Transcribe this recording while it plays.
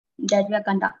that we are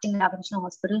conducting at Ramakrishna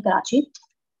Hospital, Karachi.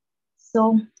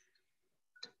 So,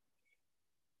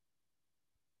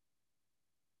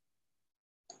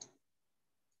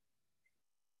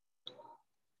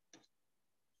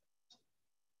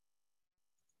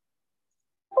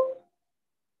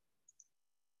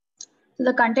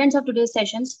 the contents of today's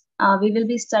sessions, we will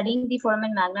be studying the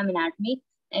foramen magnum anatomy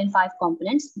in 5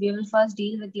 components. We will first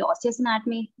deal with the osseous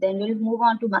anatomy, then we'll move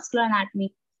on to muscular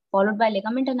anatomy, followed by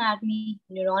ligament anatomy,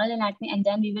 neuronal anatomy, and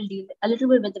then we will deal a little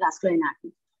bit with the vascular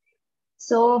anatomy.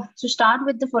 So to start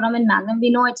with the foramen magnum,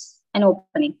 we know it's an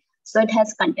opening, so it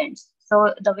has contents.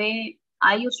 So the way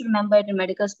I used to remember it in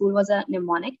medical school was a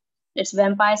mnemonic. It's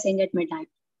vampire saying at midnight.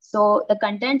 So the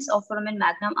contents of foramen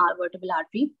magnum are vertebral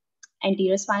artery,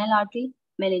 anterior spinal artery,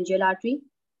 meningeal artery,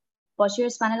 posterior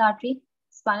spinal artery,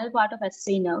 spinal part of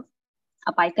accessory nerve,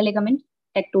 apical ligament,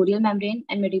 tectorial membrane,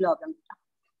 and medulla oblongata.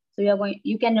 So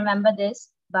you can remember this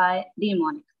by the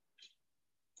mnemonic.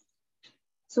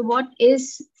 So what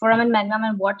is foramen magnum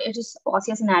and what is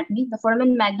osseous anatomy? The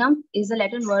foramen magnum is a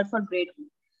Latin word for great bone.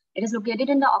 It is located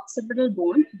in the occipital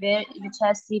bone, which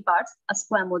has 3 parts: a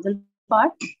squamosal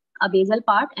part, a basal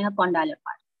part, and a condylar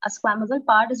part. A squamosal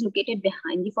part is located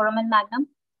behind the foramen magnum.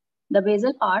 The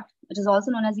basal part, which is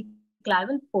also known as the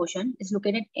clival portion, is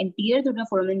located anterior to the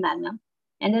foramen magnum,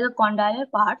 and there's a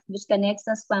condylar part which connects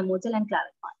the squamosal and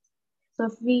clival parts. So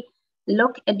if we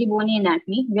look at the bony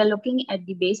anatomy, we are looking at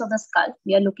the base of the skull.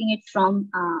 We are looking it from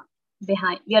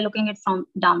behind. We are looking it from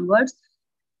downwards.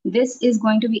 This is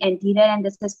going to be anterior and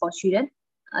this is posterior.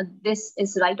 This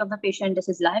is right of the patient. This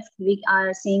is left. We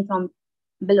are seeing from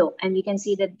below, and we can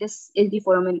see that this is the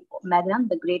foramen magnum,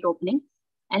 the great opening.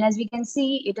 And as we can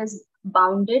see, it is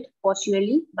bounded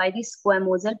posteriorly by the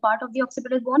squamosal part of the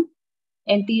occipital bone,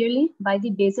 anteriorly by the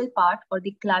basal part or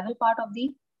the clival part of the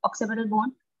occipital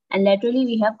bone, and laterally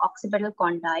we have occipital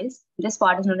condyles. This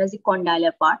part is known as the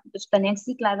condylar part, which connects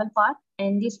the clival part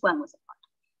and the squamosal part.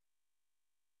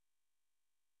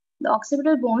 The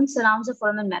occipital bone surrounds the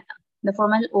foramen magnum. The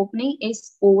foramen opening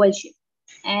is oval shaped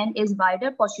and is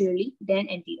wider posteriorly than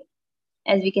anterior.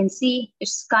 As we can see,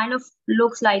 it's kind of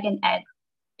looks like an egg.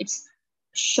 It's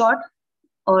short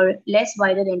or less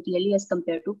wider anteriorly as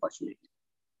compared to posteriorly.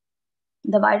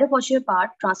 The wider posterior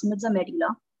part transmits the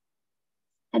medulla,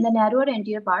 and the narrower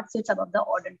anterior part sits above the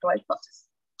odontoid process.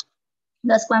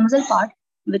 The squamosal part,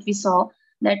 which we saw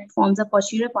that forms the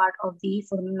posterior part of the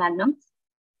foramen magnum,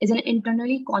 is an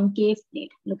internally concave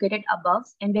plate located above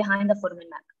and behind the foramen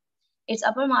magnum. Its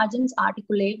upper margins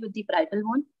articulate with the parietal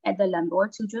bone at the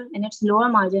lumboid suture, and its lower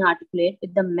margin articulate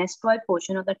with the mastoid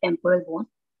portion of the temporal bone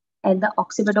at the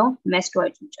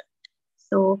occipito-mastoid suture.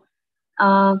 So,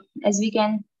 as we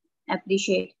can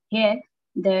appreciate here,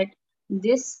 that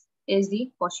this is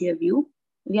the posterior view.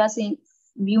 We are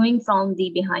viewing from the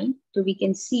behind, so we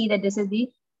can see that this is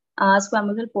the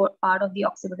squamosal part of the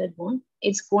occipital bone.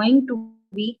 It's going to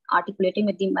be articulating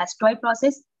with the mastoid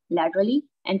process laterally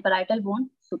and parietal bone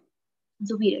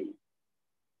superiorly.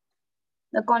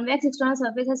 The convex external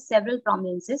surface has several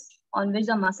prominences on which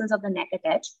the muscles of the neck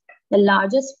attach. The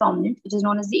largest prominent, which is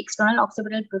known as the external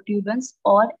occipital protuberance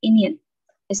or inion,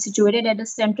 is situated at the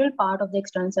central part of the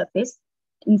external surface,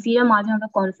 inferior margin of the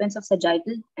confluence of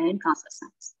sagittal and transverse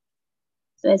sinus.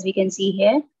 So as we can see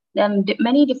here, there are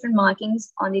many different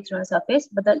markings on the external surface,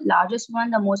 but the largest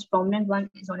one, the most prominent one,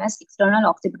 is known as external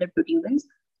occipital protuberance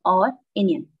or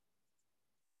inion.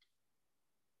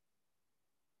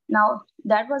 Now,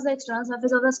 that was the external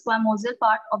surface of the squamosal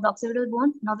part of the occipital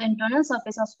bone. Now, the internal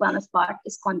surface of squamous part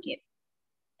is concave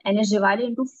and is divided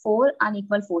into 4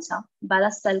 unequal fossa by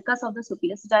the sulcus of the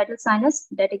superior sagittal sinus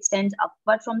that extends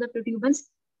upward from the protuberance,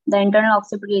 the internal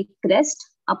occipital crest,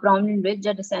 a prominent ridge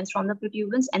that descends from the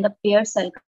protuberance, and the paired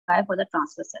sulci for the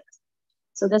transverse sulcus.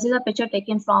 So this is a picture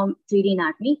taken from 3D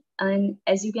anatomy, and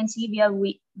as you can see, we are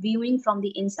viewing from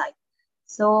the inside.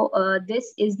 So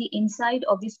this is the inside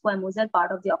of the squamosal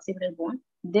part of the occipital bone.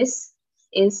 This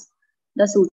is the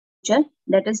suture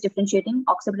that is differentiating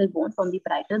occipital bone from the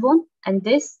parietal bone, and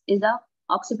this is the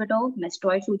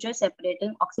occipito-mastoid suture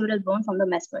separating occipital bone from the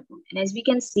mastoid bone. And as we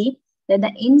can see, that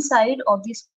the inside of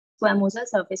the squamosal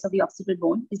surface of the occipital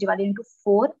bone is divided into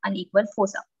 4 unequal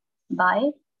fossa by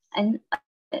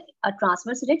a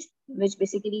transverse ridge, which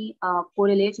basically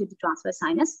correlates with the transverse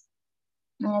sinus.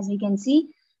 And as we can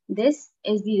see, this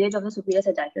is the ridge of the superior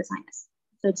sagittal sinus.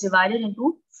 So it's divided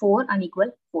into 4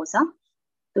 unequal fossa,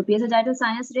 superior sagittal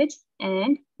sinus ridge,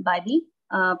 and by the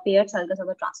paired sulcus of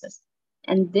the transverse.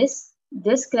 And this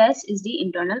crest is the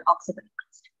internal occipital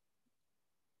crest.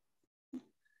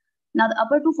 Now, the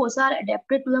upper 2 fossa are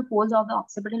adapted to the poles of the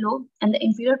occipital lobe, and the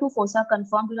inferior 2 fossa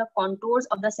conform to the contours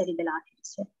of the cerebellar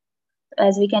hemisphere.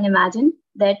 As we can imagine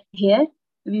that here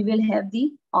we will have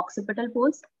the occipital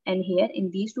poles, and here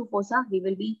in these two fossa we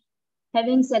will be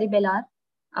having cerebellar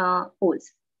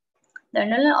poles. The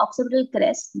internal occipital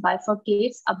crest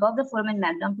bifurcates above the foramen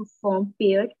magnum to form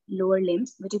paired lower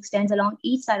limbs, which extends along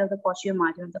each side of the posterior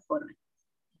margin of the foramen.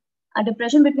 A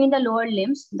depression between the lower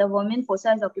limbs, the vermian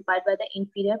fossa, is occupied by the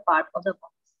inferior part of the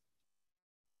body.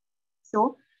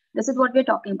 So this is what we're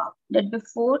talking about, that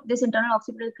before this internal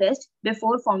occipital crest,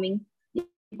 before forming the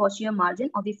posterior margin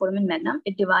of the foramen magnum,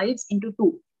 it divides into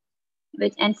two,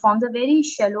 and forms a very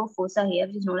shallow fossa here,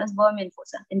 which is known as vermian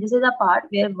fossa. And this is a part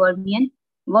where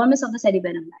vermis of the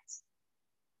cerebellum lies.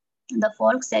 The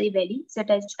falx cerebelli sit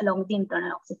along the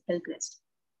internal occipital crest.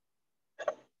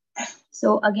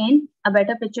 So again, a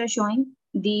better picture showing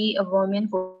the vermian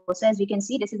fossa. As we can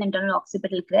see, this is internal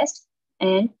occipital crest,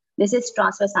 and this is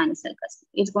transverse sinus sulcus.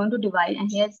 It's going to divide, and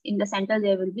here in the center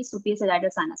there will be superior sagittal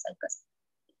sinus sulcus.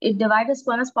 It divides the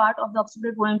squamous part of the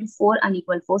occipital bone into four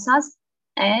unequal fossas,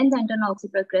 and the internal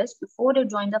occipital crest, before it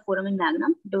joins the foramen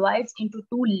magnum, divides into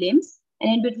two limbs,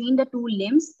 and in between the two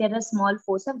limbs there is a small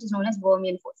fossa which is known as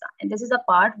vermian fossa, and this is the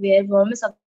part where vermis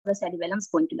of the cerebellum is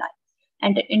going to lie.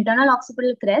 And the internal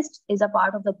occipital crest is a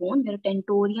part of the bone where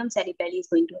tentorium cerebelli is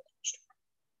going to attach.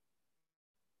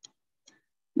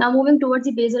 Now moving towards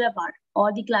the basilar part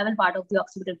or the clavicle part of the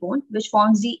occipital bone, which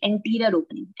forms the anterior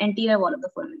opening, anterior wall of the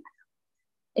foramen magnum.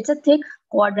 It's a thick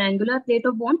quadrangular plate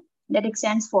of bone that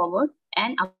extends forward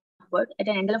and upward at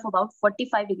an angle of about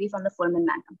 45 degrees from the foramen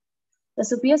magnum. The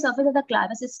superior surface of the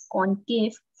clavus is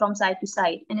concave from side to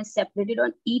side and is separated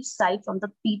on each side from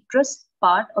the petrous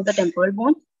part of the temporal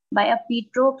bone by a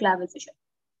petroclaval fissure.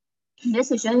 This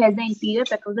fissure has the inferior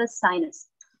petrosal sinus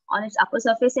on its upper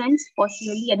surface ends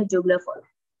posteriorly at the jugular foramen.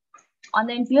 On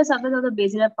the inferior surface of the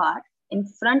basilar part, in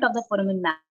front of the foramen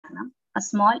magnum, a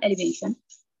small elevation,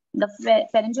 the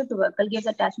pharyngeal tubercle gives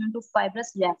attachment to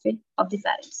fibrous rapid of the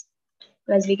pharynx.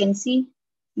 So as we can see,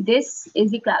 this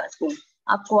is the clavus bone,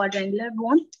 a quadrangular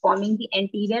bone forming the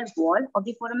anterior wall of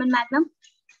the foramen magnum.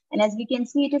 And as we can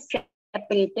see, it is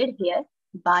separated here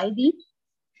by the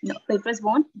petrous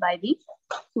bone by the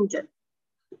suture,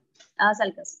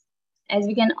 sulcus. As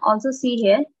we can also see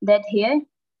here, that here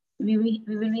we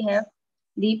will have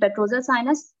the petrosal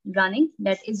sinus running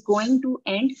that is going to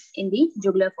end in the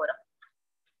jugular foramen.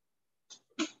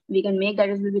 We can make that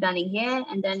it will be running here,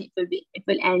 and then it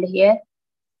will end here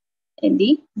in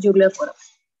the jugular foramen.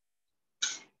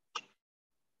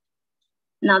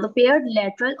 Now the paired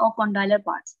lateral or condylar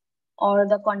parts, or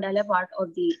the condylar part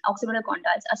of the occipital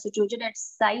condyles, are situated at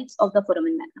sides of the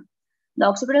foramen magnum. The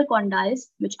occipital condyles,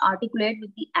 which articulate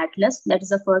with the atlas, that is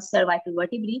the first cervical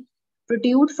vertebrae,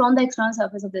 protrude from the external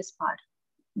surface of this part.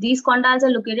 These condyles are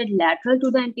located lateral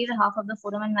to the anterior half of the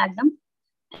foramen magnum,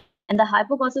 and the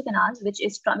hypoglossal canal, which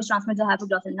transmits the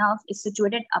hypoglossal nerve, is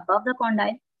situated above the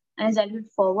condyle and is dilated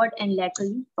forward and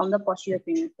laterally from the posterior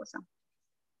cranial fossa.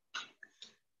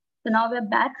 So now we're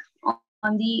back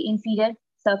on the inferior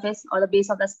surface or the base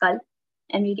of the skull,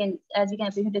 and we can, as we can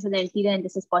appreciate, this is the anterior and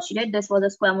this is posterior. This was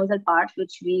the squamosal part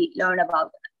which we learned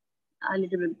about a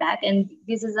little bit back, and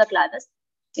this is the clavus.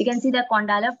 You can see the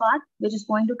condylar part, which is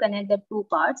going to connect the two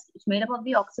parts. It's made up of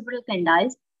the occipital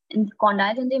condyles, and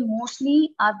they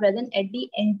mostly are present at the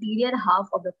anterior half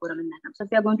of the foramen magnum. So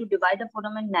if you are going to divide the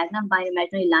foramen magnum by an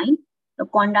imaginary line, the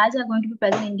condyles are going to be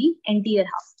present in the anterior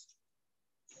half.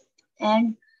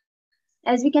 And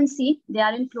as we can see, they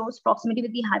are in close proximity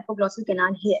with the hypoglossal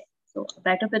canal here. So a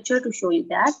better picture to show you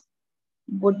that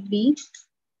would be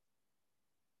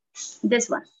this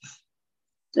one.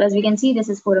 So as we can see, this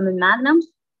is foramen magnum,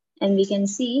 and we can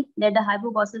see that the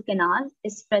hypoglossal canal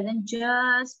is present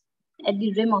just at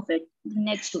the rim of it,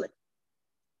 next to it.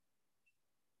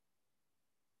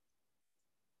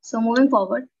 So moving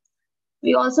forward,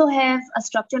 we also have a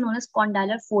structure known as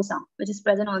condylar fossa, which is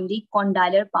present on the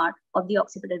condylar part of the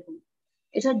occipital bone.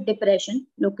 It's a depression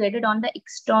located on the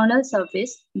external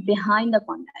surface behind the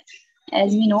condyle.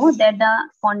 As we know that the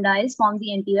condyles form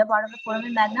the anterior part of the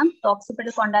foramen magnum, the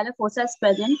occipital condylar fossa is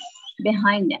present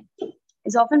behind them.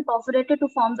 It's often perforated to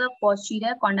form the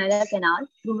posterior condylar canal,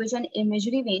 through which an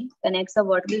imaginary vein connects the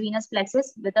vertebral venous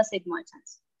plexus with the sigmoid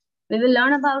sinus. We will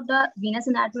learn about the venous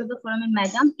anatomy of the foramen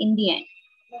magnum in the end.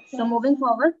 So moving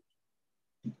forward,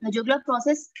 the jugular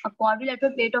process, a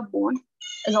quadrilateral plate of bone,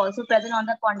 is also present on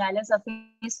the condylar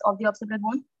surface of the occipital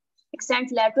bone,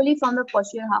 extends laterally from the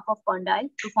posterior half of condyle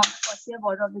to form the posterior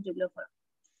border of the jugular foramen.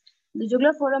 The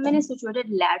jugular foramen is situated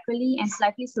laterally and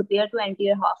slightly superior to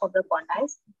anterior half of the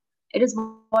condyles. It is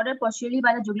bordered posteriorly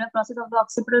by the jugular process of the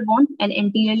occipital bone and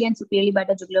anteriorly and superiorly by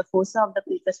the jugular fossa of the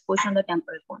previous portion of the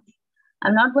temporal bone.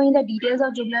 I'm not going into the details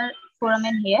of jugular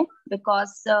foramen here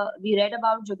because we read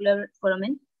about jugular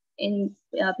foramen in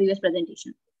previous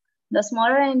presentation. The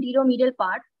smaller anterior medial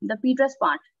part, the petrous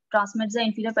part, transmits the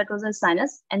inferior petrosal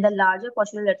sinus, and the larger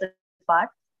posterior lateral part,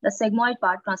 the sigmoid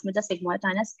part, transmits the sigmoid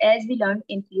sinus, as we learned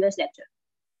in previous lecture.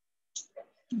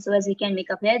 So as we can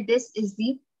make up here, this is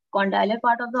the condylar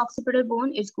part of the occipital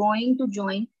bone. It's going to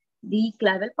join the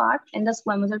clavicle part and the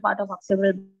squamosal part of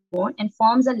occipital bone and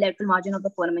forms the lateral margin of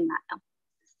the foramen magnum.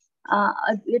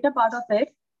 A greater part of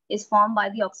it is formed by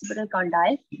the occipital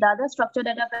condyle. The other structure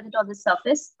that are present on the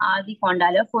surface are the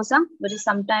condylar fossa, which is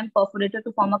sometimes perforated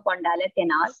to form a condylar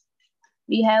canal.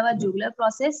 We have a jugular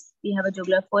process. We have a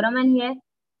jugular foramen here,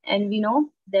 and we know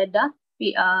that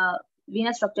the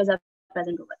venous structures are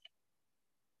present over there.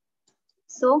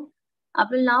 So up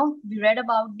till now, we read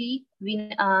about the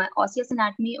osseous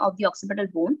anatomy of the occipital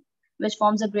bone, which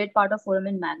forms a great part of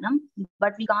foramen magnum,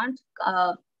 but we can't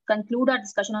conclude our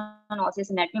discussion on osseous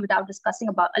anatomy without discussing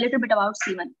about a little bit about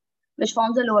C1, which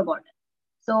forms the lower border.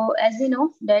 So as we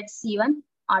know that C1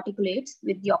 articulates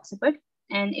with the occiput,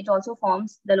 and it also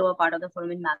forms the lower part of the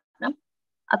foramen magnum.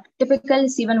 A typical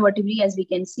C1 vertebrae, as we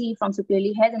can see from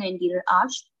superiorly, has an anterior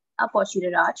arch, a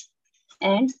posterior arch,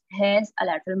 and has a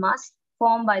lateral mass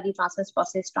formed by the transverse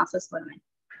process, transverse foramen.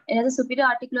 It has a superior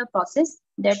articular process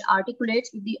that articulates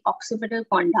with the occipital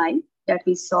condyle that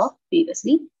we saw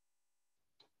previously.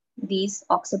 These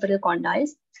occipital condyles,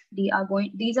 these are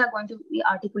going to be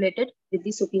articulated with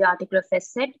the superior articular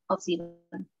facet of C1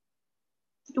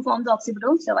 to form the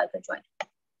occipital cervical joint.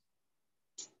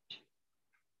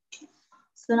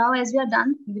 So now, as we are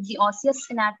done with the osseous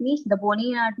anatomy, the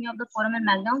bony anatomy of the foramen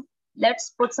magnum,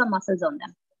 let's put some muscles on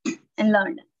them and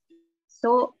learn them.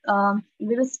 So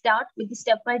we will start with the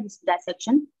stepwise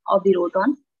dissection of the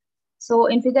roton. So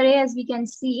in figure A, as we can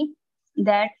see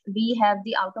that we have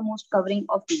the outermost covering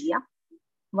of tibia.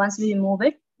 Once we remove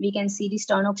it, we can see the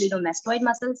sternocleidomastoid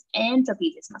muscles and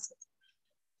trapezius muscles.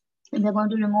 And we're going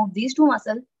to remove these two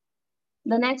muscles.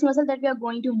 The next muscle that we are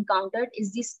going to encounter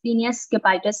is the splenius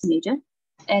capitis major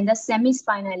and the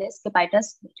semispinalis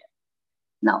capitis major.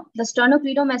 Now, the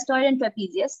sternocleidomastoid and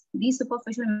trapezius, these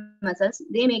superficial muscles,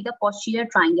 they make the posterior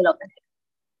triangle of the neck.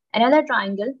 Another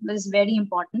triangle which is very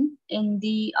important in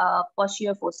the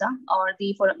posterior fossa or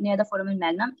near the foramen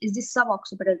magnum is the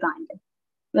suboccipital triangle.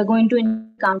 We're going to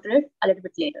encounter it a little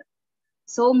bit later.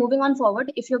 So moving on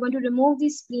forward, if you're going to remove the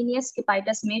splenius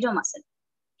capitis major muscle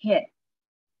here,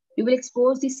 you will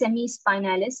expose the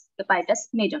semispinalis capitis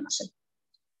major muscle.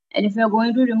 And if you're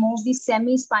going to remove the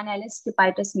semispinalis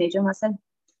capitis major muscle,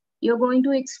 you're going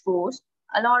to expose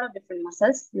a lot of different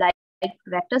muscles like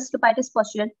rectus capitis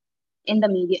posterior in the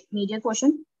medial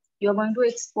portion. You're going to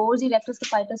expose the rectus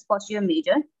capitis posterior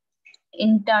major,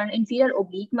 in turn inferior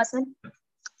oblique muscle,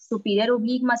 superior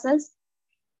oblique muscles,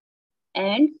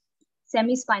 and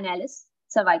semispinalis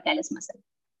cervicalis muscle.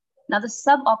 Now the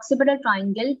suboccipital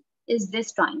triangle is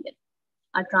this triangle.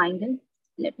 A triangle,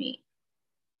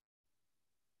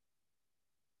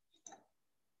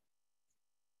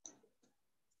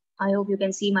 I hope you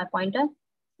can see my pointer.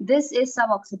 This is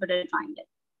suboccipital triangle,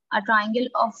 a triangle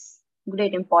of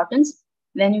great importance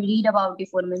when you read about the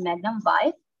foramen magnum.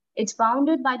 Why? It's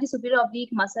bounded by the superior oblique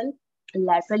muscle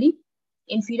laterally,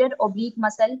 inferior oblique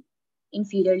muscle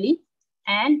inferiorly,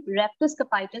 and rectus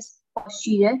capitis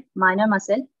posterior minor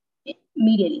muscle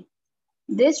medially.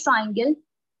 This triangle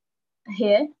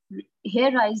here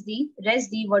rests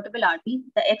the vertebral artery,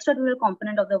 the extradural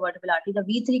component of the vertebral artery, the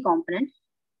V3 component,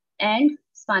 and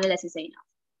spinal SSA now.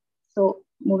 So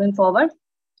moving forward,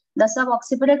 the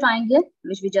suboccipital triangle,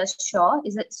 which we just saw,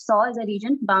 is a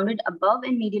region bounded above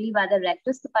and medially by the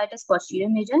rectus capitis posterior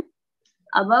major,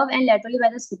 above and laterally by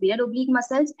the superior oblique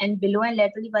muscles, and below and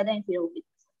laterally by the inferior oblique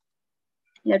muscles.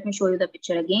 Let me show you the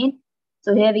picture again.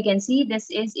 So here we can see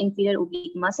this is inferior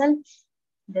oblique muscle.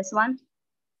 This one,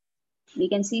 we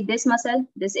can see this muscle.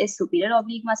 This is superior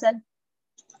oblique muscle,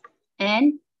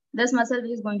 and this muscle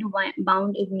which is going to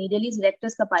bound it medially is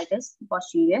rectus capitis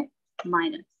posterior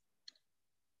minor.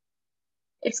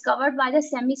 It's covered by the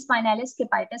semispinalis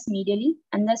capitis medially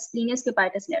and the splenius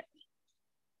capitis laterally.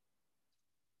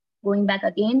 Going back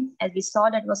again, as we saw,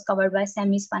 that was covered by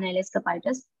semispinalis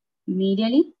capitis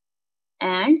medially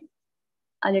and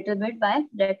a little bit by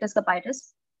rectus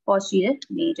capitis posterior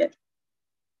major.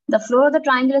 The floor of the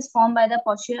triangle is formed by the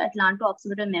posterior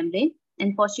atlanto-occipital membrane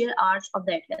and posterior arch of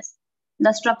the atlas.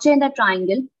 The structure in the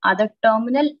triangle are the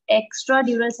terminal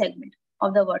extradural segment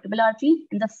of the vertebral artery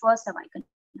and the first cervical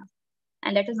nerve.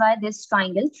 And that is why this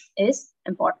triangle is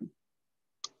important.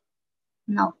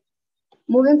 Now,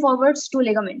 moving forwards to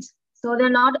ligaments. So there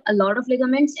are not a lot of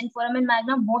ligaments in foramen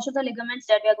magnum. Most of the ligaments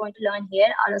that we are going to learn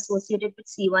here are associated with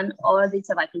C1 or the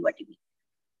cervical vertebrae.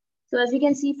 So as we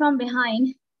can see from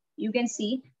behind, you can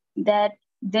see that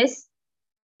this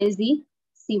is the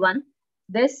C1.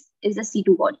 This is the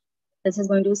C2 body. This is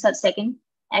going to be the second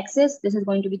axis. This is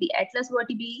going to be the atlas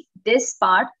vertebrae. This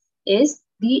part is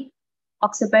the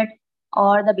occiput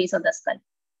or the base of the skull.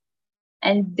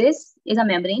 And this is a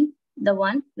membrane, the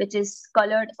one which is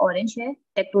colored orange here,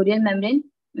 tectorial membrane,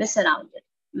 which surrounds it,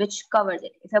 which covers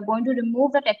it. If you're going to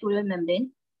remove the tectorial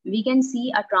membrane, we can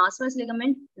see a transverse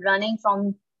ligament running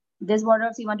from this border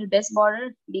of C1 to this border.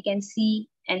 We can see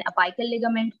an apical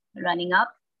ligament running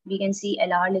up. We can see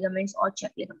LR ligaments or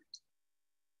check ligaments.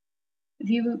 If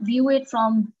you view it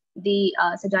from the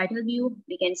sagittal view,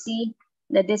 we can see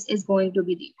that this is going to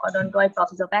be the odontoid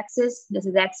process of axis. This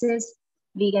is axis.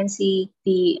 We can see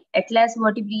the atlas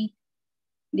vertebrae,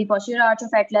 the posterior arch of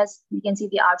atlas. We can see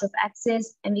the arch of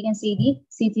axis, and we can see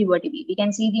the C3 vertebrae. We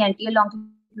can see the anterior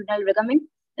longitudinal ligament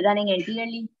running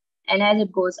anteriorly, and as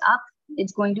it goes up,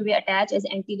 it's going to be attached as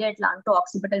anterior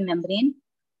atlanto-occipital membrane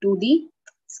to the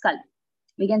skull.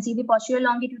 We can see the posterior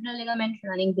longitudinal ligament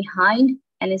running behind,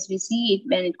 and as we see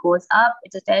it, when it goes up,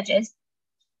 it's attached as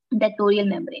tectorial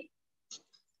membrane.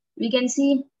 We can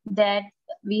see that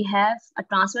we have a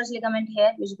transverse ligament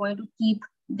here, which is going to keep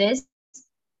this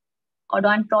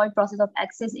odontoid process of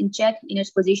axis in check in its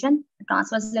position. A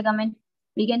transverse ligament.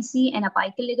 We can see an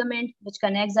apical ligament, which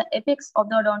connects the apex of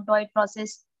the odontoid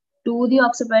process to the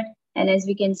occiput. And as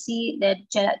we can see that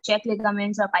check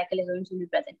ligaments or apical ligaments will be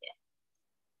present here.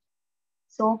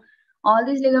 So all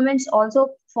these ligaments also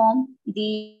form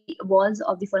the walls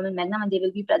of the foramen magnum, and they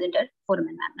will be present at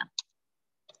foramen magnum.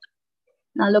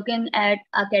 Now looking at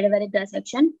a cadaveric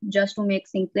dissection, just to make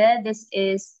things clear, this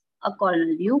is a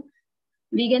coronal view.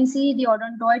 We can see the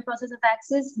odontoid process of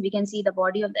axis. We can see the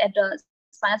body of the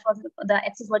spinal process, the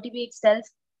axis vertebrae itself.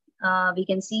 We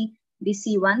can see the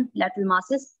C1 lateral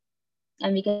masses,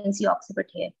 and we can see occiput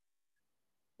here.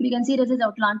 We can see this is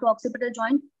atlanto-occipital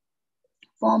joint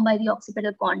formed by the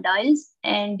occipital condyles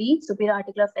and the superior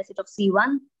articular facet of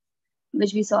C1,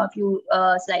 which we saw a few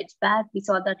slides back. We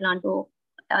saw the atlanto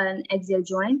and axial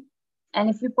joint. And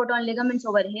if we put on ligaments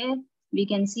over here, we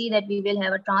can see that we will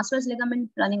have a transverse ligament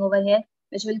running over here,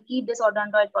 which will keep this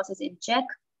odontoid process in check.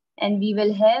 And we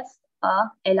will have a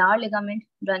LR ligament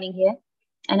running here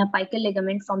and a apical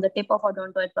ligament from the tip of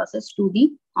odontoid process to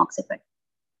the occiput.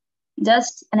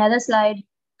 Just another slide.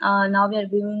 Now we are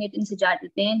viewing it in sagittal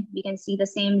plane. We can see the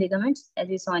same ligaments as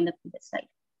we saw in the previous slide.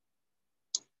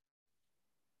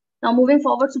 Now moving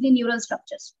forward to the neural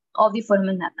structures of the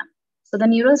foramen magnum. So the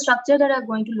neural structure that are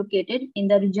going to located in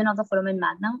the region of the foramen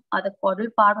magnum are the caudal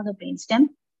part of the brainstem,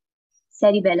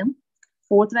 cerebellum,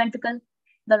 fourth ventricle,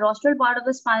 the rostral part of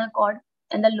the spinal cord,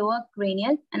 and the lower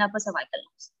cranial and upper cervical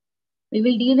lobes. We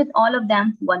will deal with all of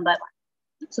them one by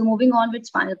one. So moving on with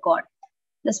spinal cord.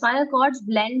 The spinal cord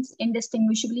blends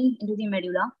indistinguishably into the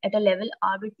medulla at a level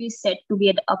arbitrarily set to be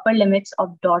at the upper limits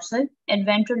of dorsal and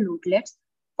ventral rootlets,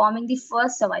 forming the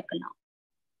first cervical nerve.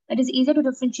 It is easier to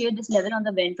differentiate this level on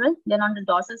the ventral than on the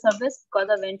dorsal surface because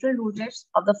the ventral rootlets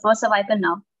of the first cervical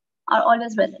nerve are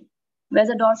always present, whereas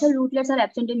the dorsal rootlets are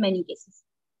absent in many cases.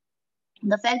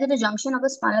 The fact that the junction of the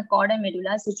spinal cord and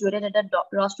medulla is situated at the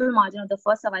rostral margin of the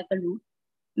first cervical root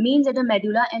means that the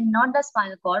medulla and not the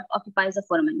spinal cord occupies the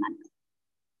foramen magnum.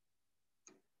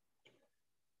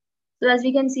 So as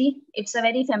we can see, it's a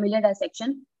very familiar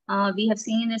dissection. We have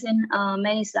seen this in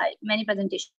many slides, many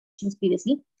presentations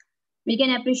previously. We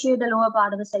can appreciate the lower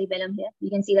part of the cerebellum here. We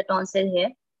can see the tonsil here.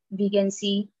 We can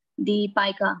see the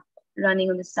pica running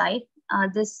on the side.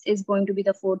 This is going to be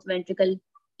the fourth ventricle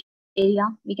area.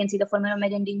 We can see the foramen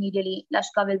medullae medially.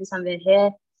 Lashka will be somewhere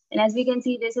here. And as we can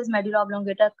see, this is medulla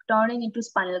oblongata turning into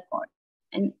spinal cord.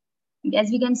 And as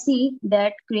we can see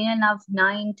that cranial nerve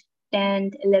 9th,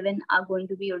 10th, 11 are going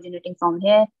to be originating from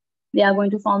here. They are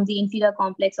going to form the inferior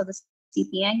complex of the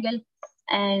CP angle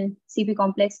and CP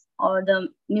complex or the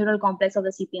neural complex of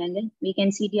the CP angle. We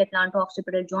can see the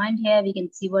atlanto-occipital joint here. We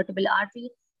can see vertebral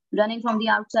artery running from the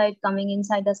outside, coming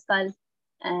inside the skull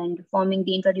and forming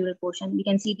the intradural portion. We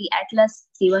can see the atlas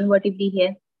C1 vertebrae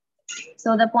here.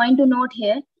 So the point to note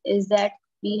here is that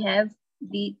we have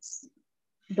the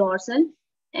dorsal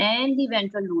and the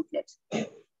ventral rootlets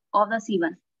of the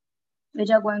C1, which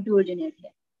are going to originate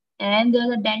here. And there's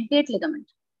a dentate ligament,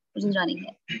 which is running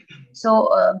here.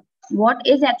 So what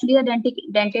is actually a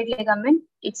dentate ligament?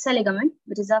 It's a ligament,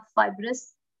 which is a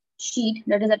fibrous sheet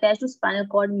that is attached to spinal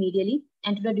cord medially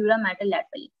and to the dura mater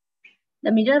laterally.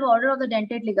 The medial border of the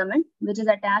dentate ligament, which is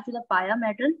attached to the pia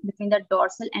mater between the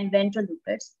dorsal and ventral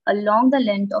rootlets along the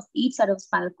length of each side of the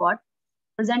spinal cord,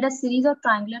 present a series of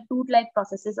triangular tooth-like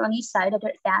processes on each side that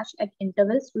are attached at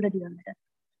intervals to the dura mater.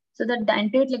 So the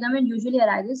dentate ligament usually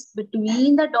arises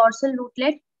between the dorsal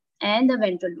rootlet and the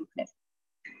ventral rootlet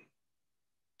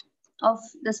of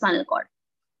the spinal cord.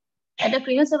 At the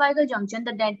craniocervical junction,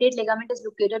 the dentate ligament is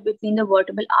located between the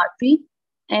vertebral artery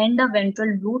and the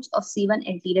ventral roots of C1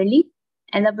 anteriorly,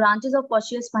 and the branches of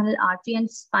posterior spinal artery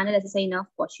and spinal SSI nerve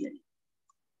posteriorly.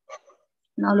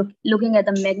 Now looking at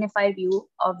the magnified view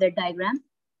of the diagram,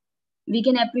 we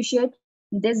can appreciate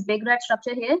this big red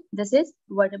structure here. This is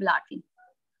vertebral artery,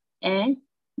 and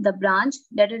the branch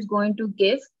that is going to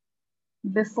give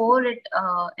before it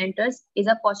enters is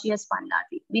a posterior spinal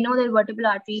artery. We know that vertebral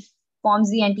artery forms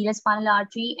the anterior spinal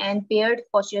artery and paired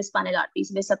posterior spinal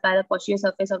arteries which supply the posterior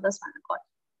surface of the spinal cord.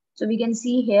 So we can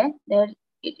see here that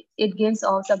it gives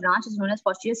off the branch is known as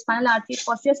posterior spinal artery.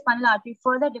 Posterior spinal artery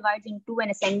further divides into an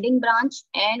ascending branch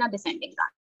and a descending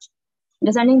branch.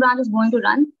 Descending branch is going to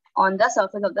run on the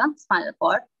surface of the spinal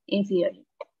cord inferiorly.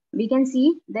 We can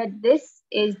see that this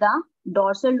is the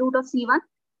dorsal root of C1.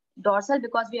 Dorsal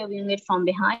because we are viewing it from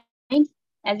behind.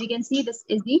 As we can see, this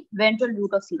is the ventral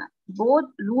root of C1. Both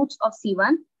roots of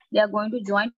C1, they are going to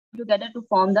join together to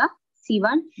form the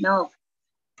C1 nerve.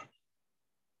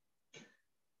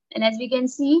 And as we can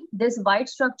see, this white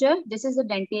structure, this is the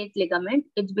dentate ligament.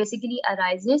 It basically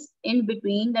arises in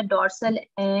between the dorsal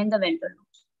and the ventral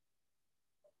roots.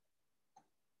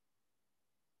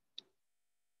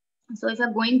 So if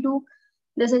you're going to,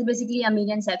 this is basically a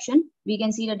median section. We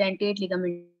can see the dentate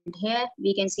ligament here.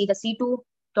 We can see the C2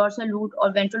 dorsal root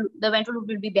or ventral. The ventral root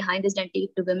will be behind this dentate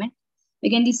ligament. We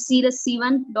can see the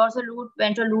C1 dorsal root,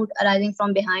 ventral root arising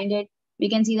from behind it. We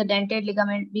can see the dentate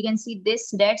ligament. We can see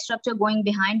this red structure going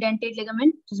behind dentate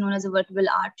ligament, which is known as a vertebral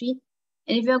artery.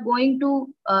 And if we are going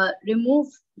to remove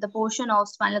the portion of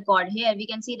spinal cord here, we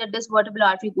can see that this vertebral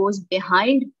artery goes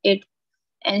behind it.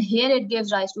 And here it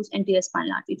gives rise to anterior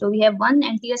spinal artery. So we have one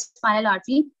anterior spinal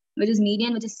artery, which is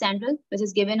median, which is central, which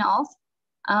is given off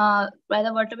by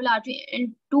the vertebral artery,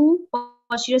 and two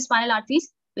posterior spinal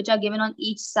arteries, which are given on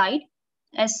each side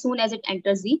as soon as it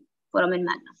enters the foramen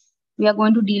magnum. We are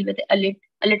going to deal with it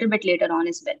a little bit later on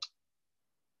as well.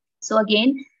 So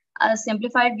again, a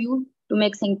simplified view to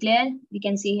make things clear. We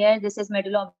can see here, this is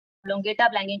medulla oblongata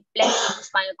planking the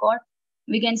spinal cord.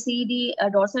 We can see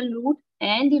the dorsal root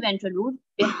and the ventral root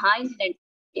behind the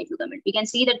dentate ligament. We can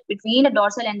see that between the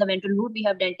dorsal and the ventral root, we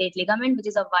have dentate ligament, which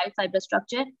is a white fibrous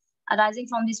structure arising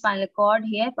from the spinal cord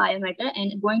here, pyometer,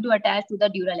 and going to attach to the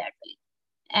dura laterally.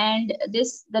 And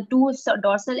the two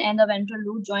dorsal and the ventral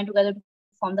root join together to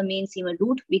form the main seminal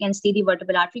root. We can see the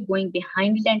vertebral artery going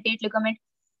behind the dentate ligament.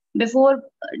 Before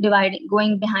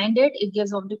going behind it, it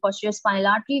gives off the posterior spinal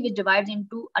artery, which divides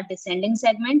into a descending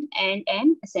segment and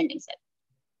an ascending segment.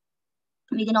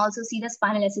 We can also see the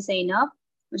spinal SSI nerve,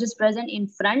 which is present in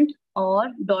front or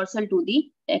dorsal to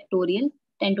the tentorial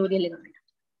ligament.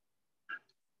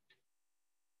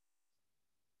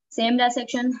 Same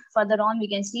dissection further on, we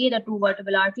can see the two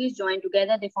vertebral arteries joined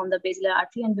together, they form the basilar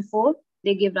artery, and before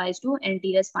they give rise to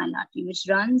anterior spinal artery, which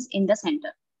runs in the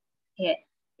center. Here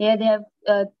they have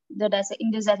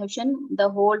in this dissection, the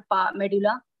whole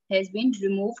medulla has been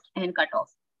removed and cut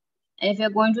off. And if we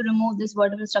are going to remove these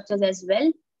vertebral structures as well,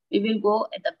 we will go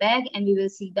at the back and we will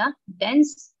see the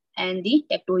dens and the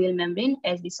tectorial membrane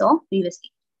as we saw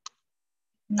previously.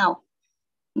 Now,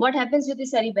 what happens with the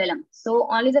cerebellum? So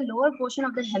only the lower portion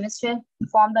of the hemisphere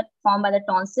formed by the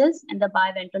tonsils and the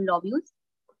biventral lobules,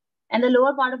 and the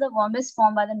lower part of the worm is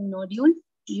formed by the nodule,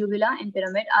 uvula, and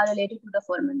pyramid are related to the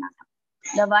foramen magnum.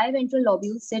 The biventral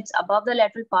lobule sits above the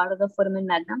lateral part of the foramen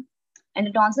magnum, and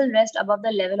the tonsil rests above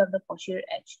the level of the posterior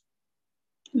edge.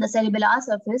 The cerebellar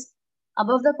surface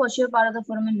above the posterior part of the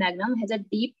foramen magnum has a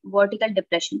deep vertical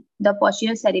depression, the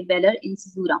posterior cerebellar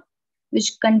incisura,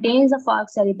 which contains the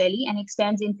falx cerebelli and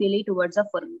extends inferiorly towards the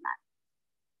foramen magnum.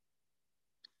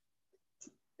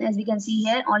 As we can see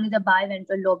here, only the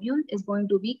biventral lobule is going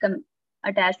to be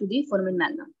attached to the foramen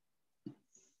magnum.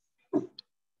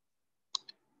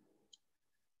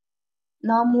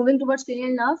 Now moving towards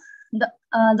cranial nerve, the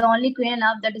only cranial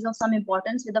nerve that is of some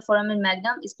importance with the foramen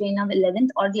magnum is cranial nerve 11th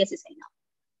or the SSI nerve.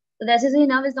 So the SSI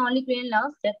nerve is the only cranial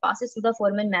nerve that passes through the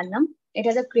foramen magnum. It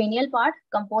has a cranial part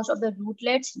composed of the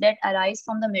rootlets that arise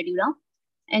from the medulla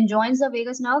and joins the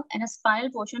vagus nerve, and a spinal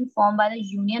portion formed by the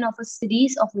union of a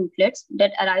series of rootlets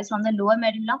that arise from the lower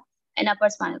medulla and upper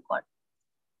spinal cord.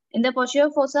 In the posterior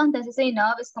fossa, the SSI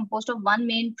nerve is composed of one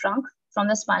main trunk from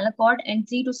the spinal cord and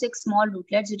 3 to 6 small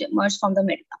rootlets that emerge from the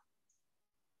medulla.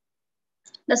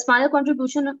 The spinal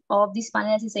contribution of the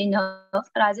spinal SSI nerve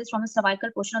arises from the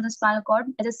cervical portion of the spinal cord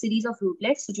as a series of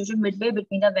rootlets situated midway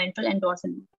between the ventral and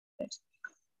dorsal rootlets.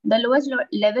 The lowest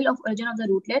level of origin of the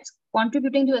rootlets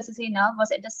contributing to SSA nerve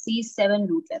was at the C7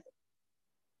 root level.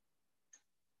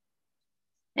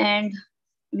 And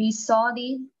we saw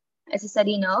the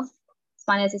SSRE nerve,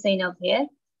 spinal SSA nerve here.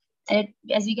 And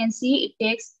as we can see, it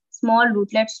takes small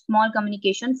rootlets, small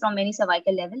communication from any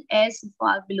cervical level as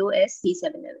far below as C7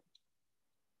 level.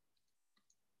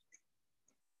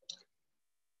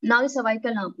 Now the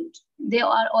cervical nerve roots. They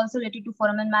are also related to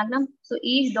foramen magnum. So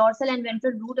each dorsal and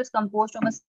ventral root is composed of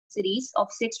a series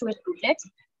of 6 to 8 rootlets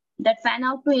that fan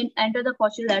out to enter the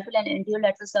posterolateral and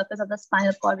anterolateral surface of the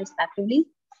spinal cord respectively.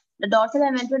 The dorsal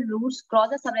and ventral roots cross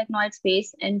the subarachnoid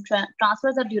space and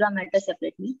transfer the dura mater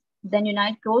separately, then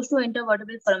unite close to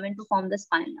intervertebral foramen to form the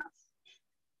spinal nerve.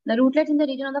 The rootlets in the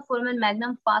region of the foramen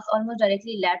magnum pass almost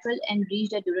directly lateral and reach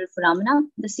the dural foramina.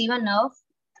 The C1 nerve,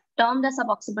 termed the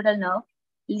suboccipital nerve,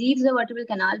 leaves the vertebral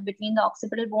canal between the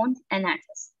occipital bone and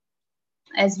atlas,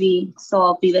 as we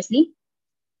saw previously.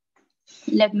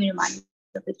 Let me remind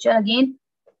the picture again.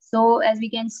 So as we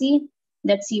can see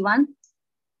that C1,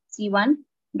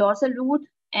 dorsal root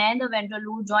and the ventral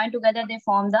root join together, they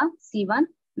form the C1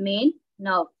 main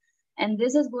nerve. And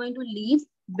this is going to leave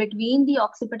between the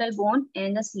occipital bone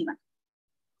and the C1.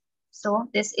 So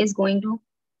this is going to,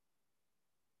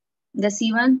 the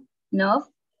C1 nerve,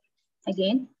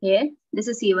 again here, this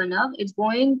is C1 nerve. It's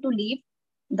going to leave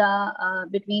the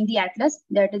between the atlas,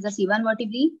 that is the C1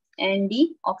 vertebrae, and the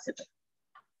occiput.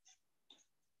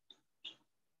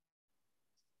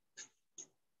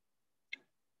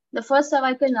 The first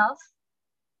cervical nerve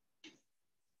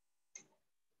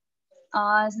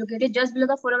is located just below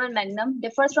the foramen magnum,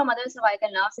 differs from other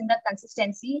cervical nerves in the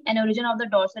consistency and origin of the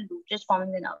dorsal root just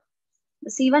forming the nerve. The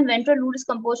C1 ventral root is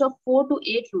composed of 4 to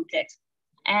 8 rootlets.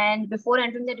 And before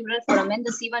entering the dural foramen,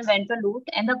 the C1 ventral root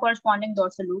and the corresponding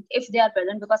dorsal root, if they are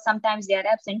present, because sometimes they are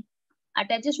absent,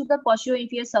 attaches to the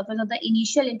posterior-inferior surface of the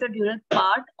initial intradural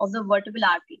part of the vertebral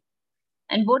artery.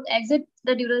 And both exit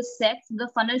the dural sac through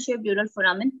the funnel-shaped dural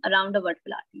foramen around the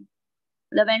vertebral artery.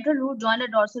 The ventral root join the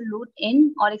dorsal root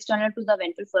in or external to the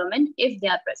ventral foramen if they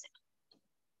are present.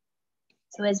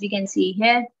 So as we can see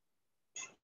here,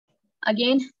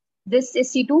 again, this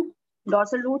is C2,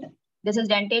 dorsal root. This is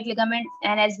dentate ligament.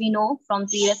 And as we know from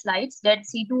previous slides, that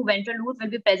C2 ventral root will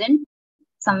be present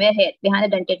somewhere here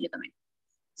behind the dentate ligament.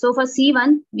 So for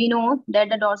C1, we know that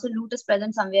the dorsal root is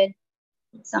present somewhere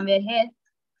here.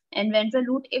 And ventral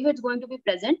root, if it's going to be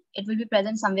present, it will be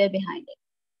present somewhere behind it.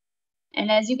 And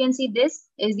as you can see, this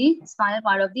is the spinal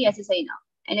part of the SSI now.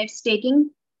 And it's taking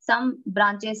some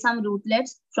branches, some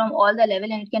rootlets from all the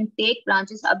level, and it can take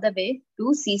branches up the way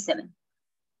to C7.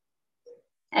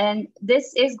 And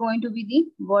this is going to be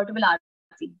the vertebral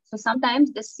artery. So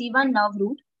sometimes the C1 nerve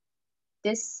root,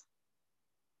 this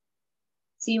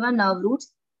C1 nerve root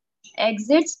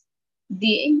exits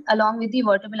along with the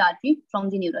vertebral artery from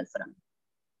the neural foramen.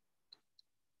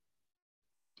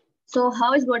 So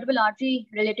how is vertebral artery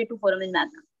related to foramen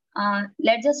magnum?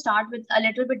 Let's just start with a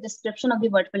little bit description of the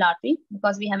vertebral artery,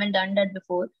 because we haven't done that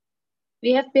before.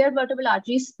 We have paired vertebral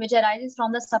arteries, which arises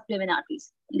from the subclavian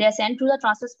arteries. They ascend through the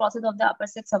transverse process of the upper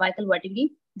 6 cervical vertebrae.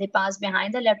 They pass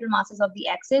behind the lateral masses of the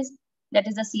axis, that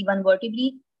is the C1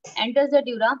 vertebrae, enters the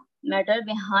dura mater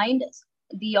behind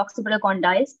the occipital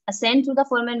condyles, ascend through the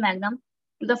foramen magnum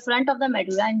to the front of the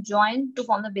medulla, and join to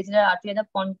form the basilar artery at the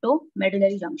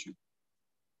pontomedullary junction.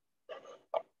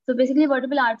 So basically,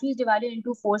 vertebral artery is divided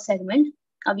into 4 segments.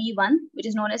 A V1, which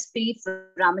is known as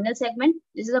pre-foraminal segment.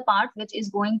 This is a part which is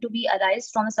going to be arise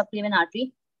from the subclavian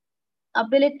artery up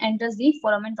till it enters the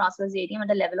foramen transverse radium at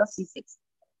the level of C6.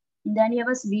 Then you have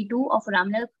a V2 of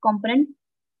foraminal component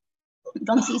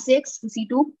from C6 to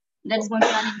C2 that is going to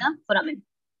run in the foramen.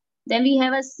 Then we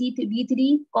have a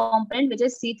V3 component, which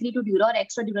is C3 to dura or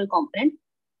extradural component.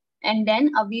 And then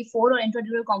a V4 or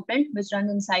intradural component, which runs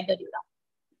inside the dura.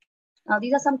 Now,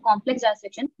 these are some complex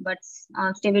dissection, but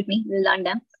stay with me, we'll learn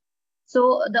them.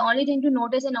 So the only thing to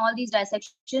notice in all these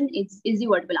dissection is the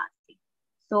vertebral artery.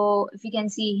 So if you can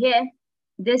see here,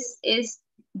 this is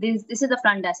the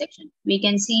front dissection. We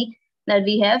can see that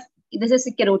we have, this is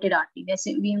a carotid artery, we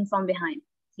are viewing from behind.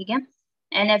 Okay?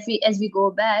 And as we go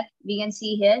back, we can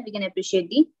see here, we can appreciate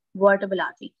the vertebral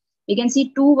artery. We can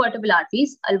see 2 vertebral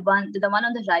arteries. The one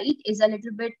on the right is a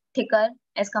little bit thicker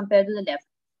as compared to the left.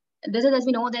 This is as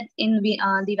we know that in the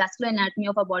vascular anatomy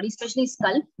of our body, especially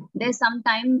skull, there's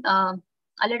sometimes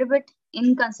a little bit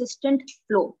inconsistent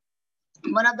flow.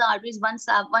 One of the arteries, one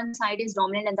side is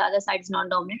dominant and the other side is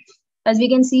non-dominant. As we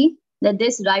can see that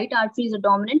this right artery is a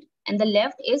dominant and the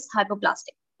left is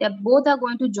hypoplastic. They both are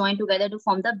going to join together to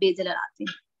form the basilar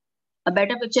artery. A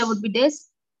better picture would be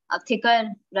this: a thicker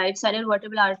right-sided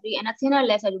vertebral artery and a thinner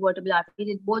left-sided vertebral artery.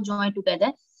 They both join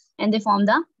together and they form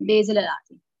the basilar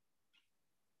artery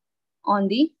on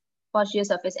the posterior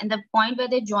surface. And the point where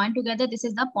they join together, this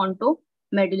is the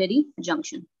pontomedullary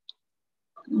junction.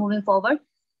 Moving forward,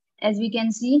 as we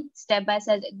can see step by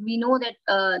step, we know that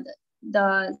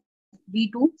the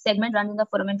V2 segment runs in the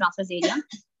foramen transverse area.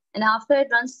 And after it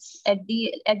runs at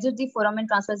the exit the foramen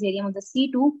transverse area of the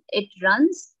C2, it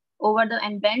runs over the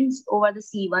and bends over the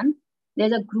C1.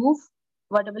 There's a groove,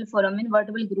 vertebral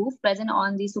groove present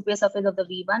on the superior surface of the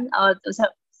V1 or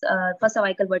first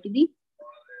cervical vertebrae.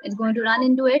 It's going to run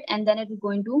into it, and then it is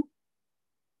going to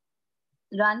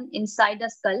run inside the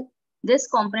skull. This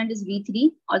component is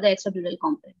V3 or the extradural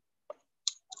component.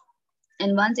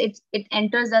 And once it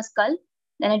enters the skull,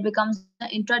 then it becomes the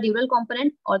intradural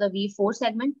component or the V4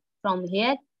 segment from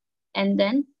here. And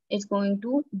then it's going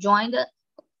to join the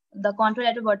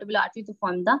contralateral vertebral artery to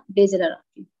form the basilar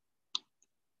artery.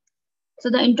 So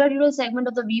the intradural segment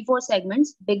of the V4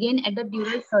 segments begin at the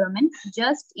dural foramen,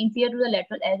 just inferior to the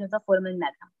lateral edge of the foramen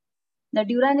magnum. The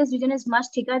dura in this region is much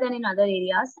thicker than in other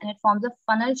areas, and it forms a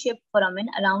funnel-shaped foramen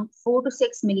around 4 to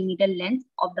 6 millimeter length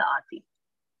of the artery.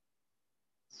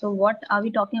 So what are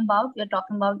we talking about? We are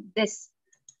talking about this,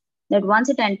 that once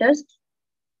it enters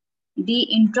the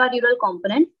intradural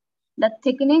component, the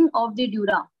thickening of the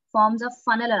dura forms a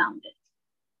funnel around it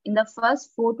in the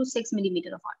first 4 to 6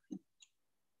 millimeter of artery.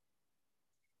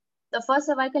 The first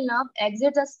cervical nerve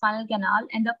exits the spinal canal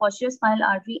and the posterior spinal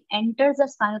artery enters the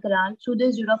spinal canal through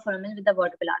this dura foramen with the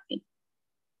vertebral artery.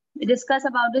 We discussed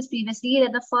about this previously,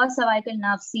 that the first cervical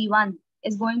nerve C1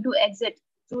 is going to exit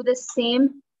through the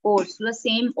same course, through the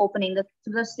same opening,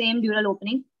 through the same dural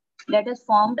opening that is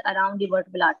formed around the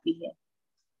vertebral artery here.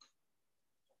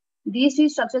 These three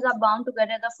structures are bound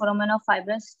together at the foramen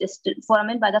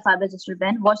by the fibrous distal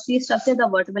band. Watch these structures: the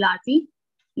vertebral artery,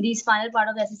 the spinal part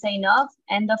of the SSI nerve,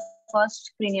 and the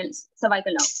first cranial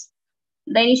cervical nerve.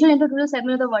 The initial intradural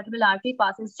segment of the vertebral artery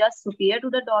passes just superior to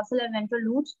the dorsal and ventral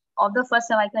roots of the first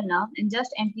cervical nerve and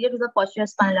just anterior to the posterior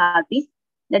spinal artery,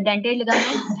 the dentate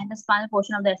ligament, and the spinal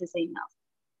portion of the SSI nerve.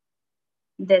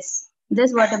 This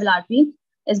vertebral artery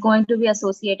is going to be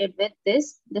associated with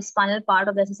this spinal part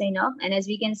of the SSI nerve. And as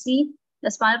we can see, the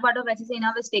spinal part of SSI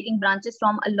nerve is taking branches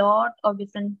from a lot of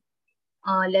different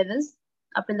levels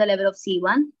up till the level of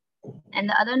C1. And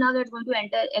the other nerve that's going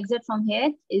to exit from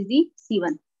here is the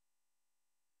C1.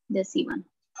 The C1.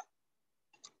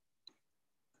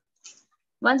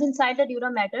 Once inside the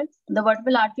dura mater, the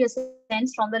vertebral artery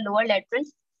ascends from the lower lateral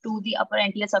to the upper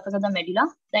anterior surface of the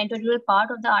medulla. The intradural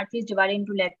part of the artery is divided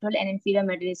into lateral and inferior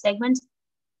medullary segments.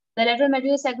 The lateral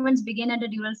medullary segments begin at the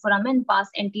dural foramen, pass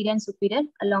anterior and superior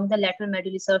along the lateral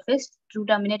medullary surface to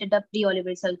terminate at the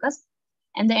preolivary sulcus.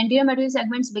 And the anterior medullary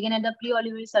segments begin at the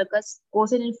preolivary sulcus,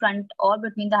 courses in front or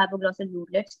between the hypoglossal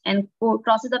rootlets, and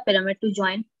crosses the pyramid to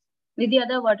join with the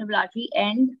other vertebral artery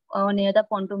and near the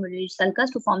pontomedullary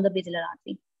sulcus to form the basilar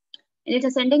artery. In its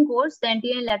ascending course, the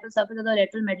anterior and lateral surface of the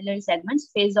lateral medullary segments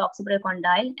face the occipital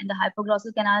condyle and the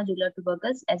hypoglossal canal jugular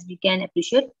tubercles, as we can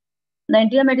appreciate. The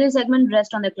anterior medullary segment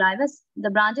rests on the clivus.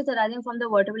 The branches arising from the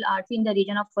vertebral artery in the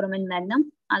region of foramen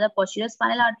magnum are the posterior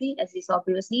spinal artery, as we saw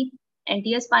previously,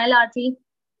 anterior spinal artery,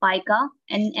 pica,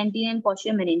 and anterior and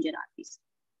posterior meningeal arteries.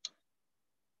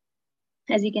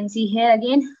 As we can see here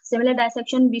again, similar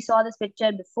dissection, we saw this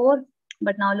picture before,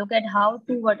 but now look at how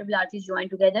two vertebral arteries join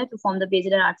together to form the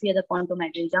basilar artery at the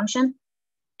pontomedullary junction.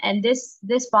 And this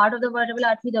part of the vertebral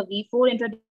artery, the V4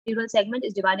 intradural segment,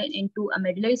 is divided into a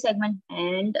medullary segment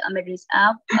and a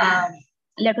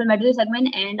lateral medullary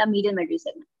segment and a medial medullary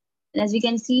segment. And as we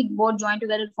can see, both join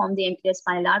together to form the anterior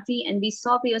spinal artery. And we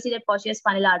saw previously that posterior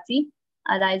spinal artery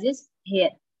arises here.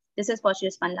 This is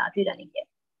posterior spinal artery running here.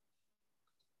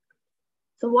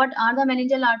 So what are the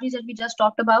meningeal arteries that we just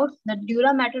talked about? The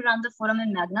dura mater around the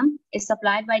foramen magnum is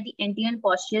supplied by the anterior and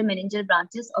posterior meningeal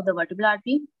branches of the vertebral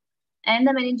artery and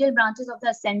the meningeal branches of the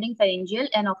ascending pharyngeal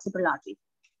and occipital artery.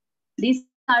 These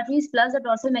arteries plus the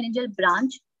dorsal meningeal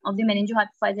branch of the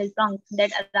meningohypophyseal trunk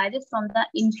that arises from the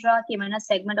intracavernous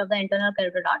segment of the internal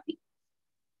carotid artery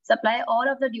supply all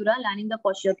of the dura lining the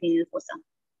posterior cranial fossa.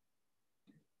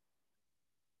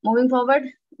 Moving forward,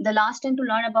 the last thing to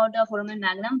learn about the foramen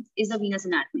magnum is the venous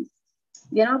anatomy.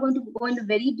 We are not going to go into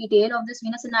very detail of this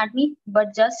venous anatomy,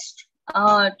 but just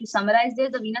to summarize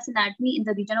this, the venous anatomy in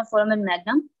the region of foramen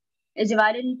magnum is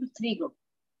divided into three groups.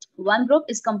 One group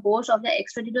is composed of the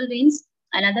extradural veins,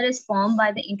 another is formed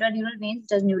by the intradural veins,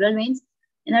 such as neural veins,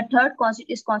 and a third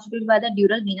is constituted by the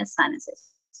dural venous sinuses.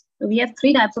 So we have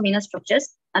three types of venous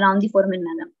structures around the foramen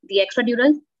magnum: the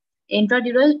extradural,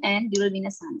 intradural, and dural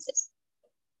venous sinuses.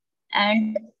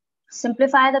 And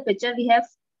simplify the picture, we have,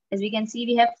 as we can see,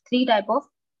 we have three types of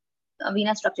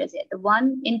venous structures here. The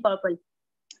one in purple,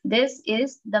 this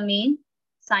is the main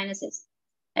sinuses.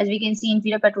 As we can see,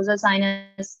 inferior petrosal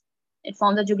sinus, it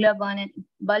forms a jugular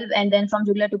bulb, and then from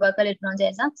jugular tubercle, it runs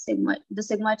as a sigmoid. The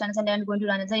sigmoid sinus, and then going to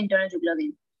run as an internal jugular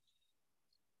vein.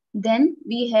 Then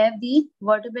we have the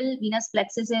vertebral venous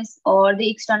plexuses or the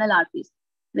external arteries,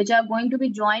 which are going to be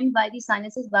joined by the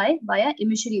sinuses via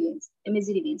emissary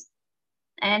veins.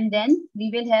 And then we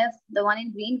will have the one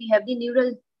in green, we have the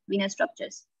neural venous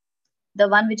structures, the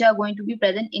one which are going to be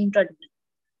present intradural.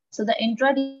 So the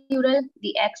intradural,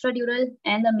 the extradural,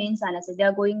 and the main sinuses, they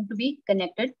are going to be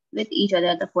connected with each other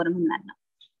at the foramen magnum.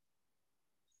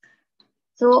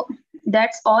 So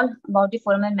that's all about the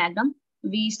foramen magnum.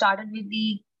 We started with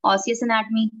the osseous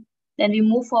anatomy, then we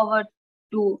move forward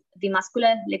to the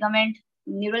muscular, ligament,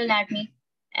 neural anatomy,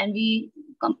 and we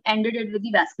ended it with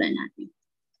the vascular anatomy.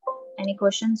 Any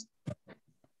questions?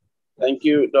 Thank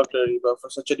you, Dr. Areeba, for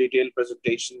such a detailed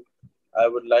presentation. I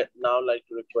would now like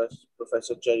to request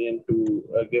Professor Cherian to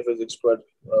give his expert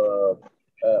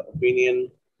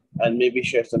opinion and maybe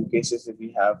share some cases if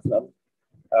we have them.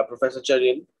 Professor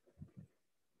Cherian.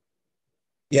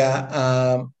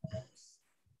 Yeah.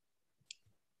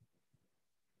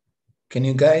 Can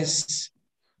you guys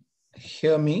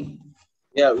hear me?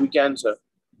 Yeah, we can, sir.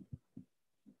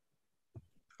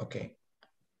 Okay.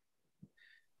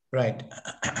 Right.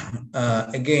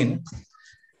 Again,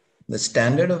 the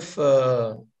standard of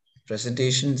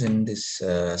presentations in this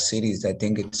series, I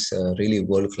think it's really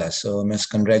world-class. So I must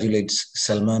congratulate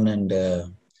Salman and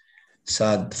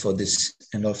Saad for this,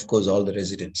 and of course, all the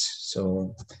residents.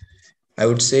 So I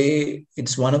would say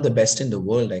it's one of the best in the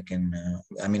world. I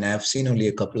mean, I have seen only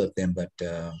a couple of them,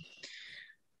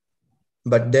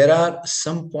 but there are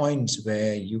some points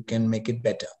where you can make it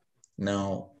better.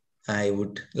 Now, I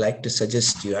would like to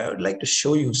suggest you, I would like to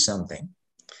show you something.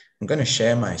 I'm going to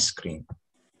share my screen.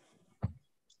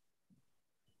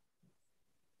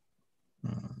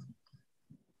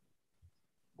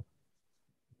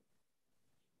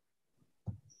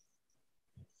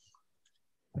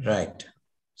 Right.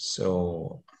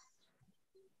 So,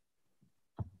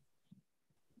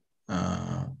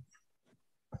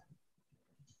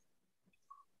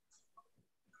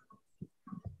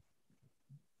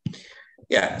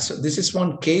 yeah, so this is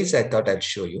one case I thought I'd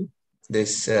show you.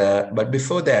 This, but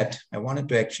before that, I wanted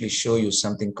to actually show you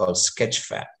something called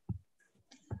Sketchfab.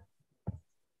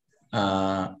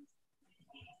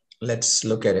 Let's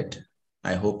look at it.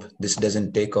 I hope this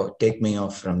doesn't take me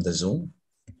off from the Zoom.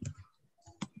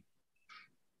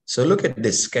 So look at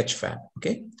this Sketchfab,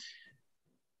 okay?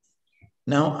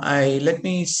 Now let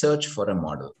me search for a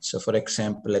model. So for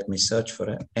example, let me search for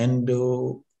an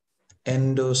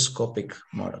endoscopic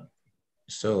model.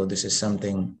 So this is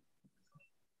something,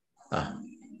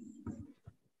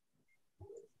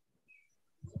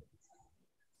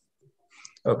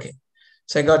 okay.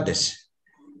 So I got this.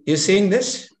 You seeing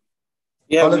this?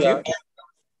 Yeah, all of you?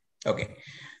 Okay.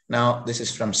 Now this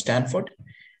is from Stanford.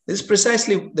 This is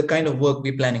precisely the kind of work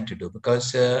we're planning to do,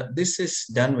 because this is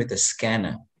done with a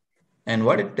scanner. And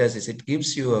what it does is it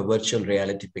gives you a virtual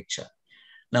reality picture.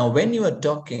 Now, when you are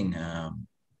talking,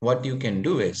 what you can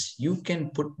do is you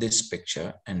can put this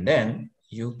picture and then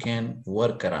you can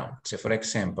work around. So for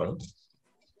example,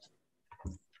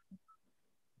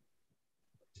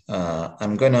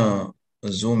 I'm going to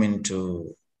zoom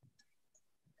into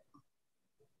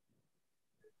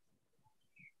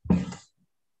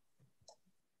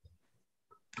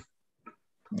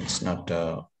it's not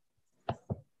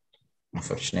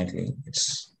unfortunately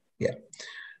it's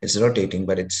rotating,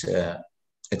 but it's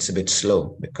a bit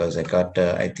slow because I got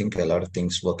I think a lot of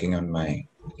things working on my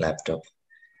laptop.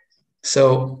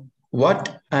 So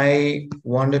what I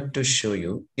wanted to show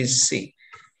you is, see,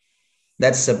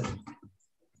 that's a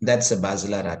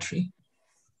basilar artery,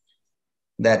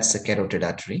 that's a carotid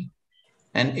artery,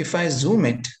 and if I zoom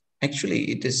it,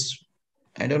 actually it is,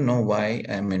 I don't know why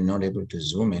I'm not able to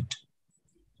zoom it,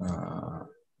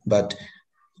 but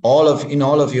in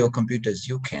all of your computers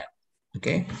you can.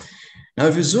 Okay, now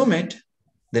if you zoom it,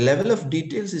 the level of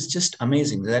details is just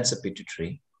amazing. That's a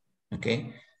pituitary.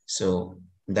 Okay, so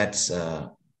that's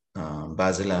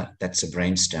basilar, that's a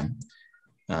brainstem.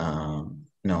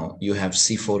 Now you have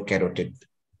C4 carotid,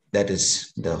 that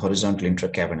is the horizontal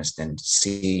intracavernous, then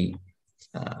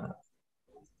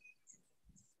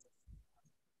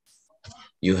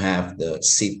you have the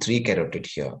C3 carotid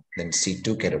here, then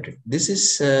C2 carotid. This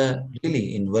is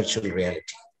really in virtual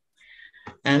reality.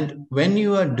 And when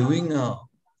you are doing a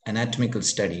anatomical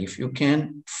study, if you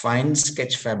can find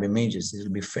Sketchfab images, it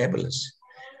will be fabulous.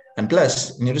 And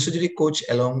plus, neurosurgery coach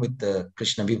along with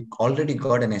Krishna, we've already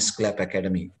got an SCLAP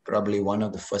academy, probably one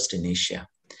of the first in Asia.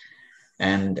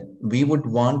 And we would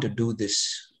want to do this,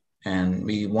 and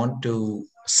we want to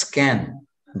scan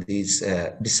these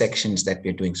dissections that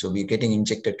we're doing. So we're getting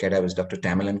injected cadavers. Dr.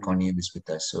 Tamilan Korniev is with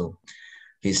us. So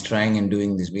he's trying and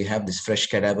doing this. We have this fresh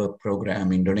cadaver program,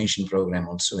 donation program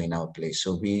also in our place.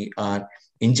 So we are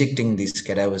injecting these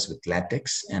cadavers with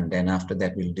latex, and then after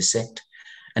that we'll dissect,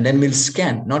 and then we'll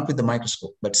scan, not with the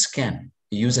microscope, but scan.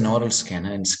 We use an oral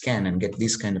scanner and scan and get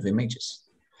these kind of images.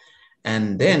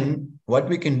 And then what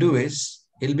we can do is,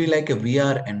 it'll be like a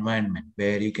VR environment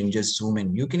where you can just zoom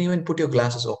in. You can even put your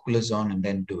glasses, Oculus on, and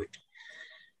then do it.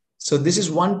 So this is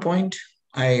one point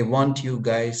I want you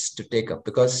guys to take up,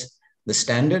 because the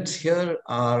standards here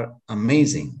are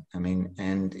amazing. I mean,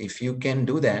 and if you can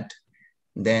do that,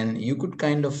 then you could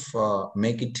kind of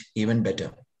make it even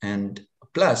better. And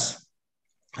plus,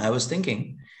 I was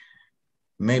thinking,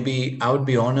 maybe I would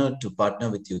be honored to partner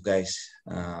with you guys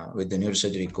with the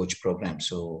neurosurgery coach program.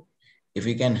 So if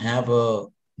we can have a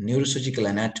neurosurgical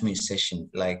anatomy session,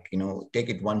 like, take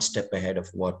it one step ahead of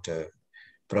what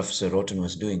Professor Roten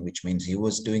was doing, which means he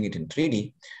was doing it in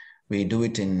 3D. We do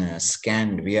it in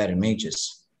scanned VR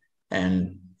images.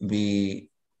 And we,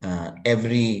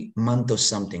 every month or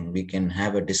something, we can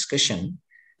have a discussion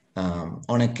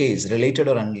on a case, related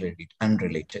or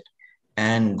unrelated,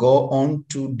 and go on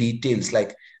to details.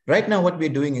 Like right now, what we're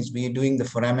doing is we're doing the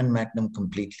Foramen Magnum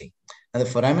completely. Now, the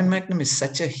Foramen Magnum is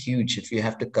such a huge, if you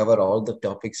have to cover all the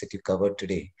topics that you covered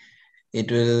today,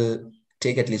 it will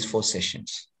take at least 4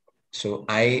 sessions. So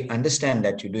I understand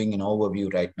that you're doing an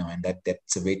overview right now, and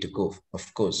that's a way to go,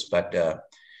 of course. But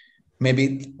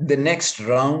maybe the next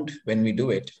round, when we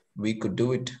do it, we could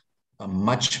do it a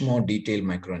much more detailed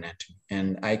microanatomy.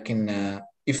 And I can,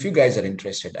 if you guys are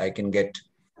interested, I can get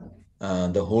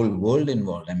the whole world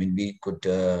involved. I mean, we could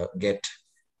get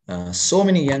so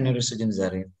many young neurosurgeons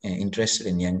are interested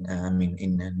in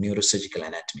in neurosurgical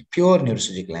anatomy, pure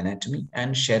neurosurgical anatomy,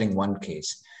 and sharing one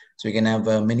case. So we can have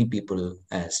many people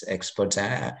as experts.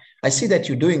 I see that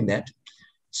you're doing that.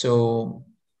 So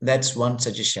that's one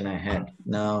suggestion I had.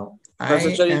 Now,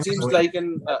 it seems like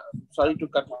sorry to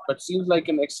cut, but seems like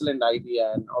an excellent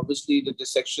idea. And obviously the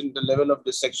dissection, the level of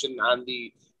dissection and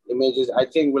the images, I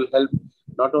think will help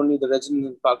not only the resident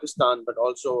in Pakistan, but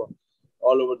also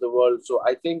all over the world. So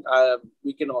I think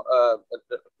we can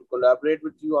collaborate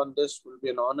with you on this will be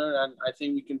an honor. And I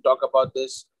think we can talk about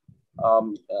this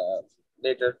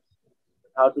later,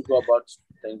 how to go about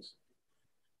things.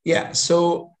 Yeah,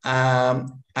 so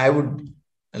I would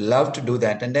love to do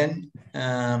that. And then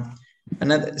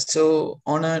so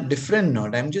on a different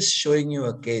note, I'm just showing you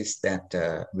a case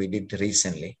that we did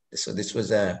recently. So this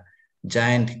was a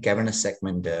giant cavernous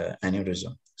segment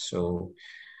aneurysm. So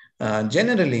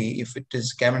generally, if it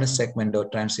is cavernous segment or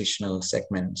transitional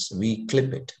segments, we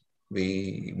clip it.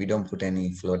 We don't put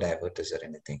any flow diverters or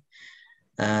anything.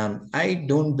 I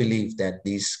don't believe that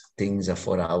these things are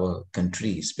for our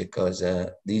countries, because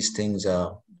these things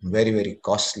are very, very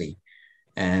costly,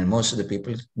 and most of the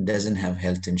people doesn't have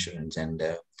health insurance. And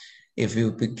if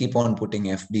you keep on putting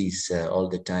FDs all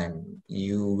the time,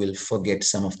 you will forget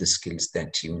some of the skills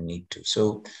that you need to.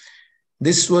 So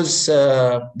this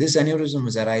aneurysm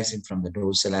was arising from the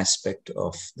dorsal aspect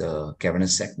of the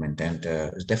cavernous segment, and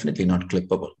it's definitely not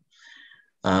clippable.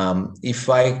 If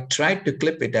I try to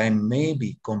clip it, I may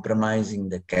be compromising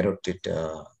the carotid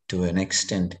to an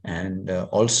extent, and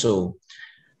also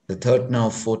the third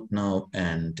nerve, fourth nerve,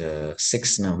 and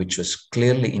sixth nerve, which was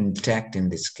clearly intact in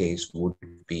this case, would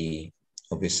be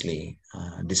obviously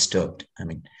disturbed. I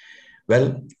mean,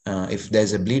 well, if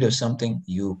there's a bleed or something,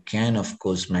 you can, of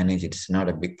course, manage it. It's not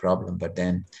a big problem. But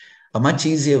then a much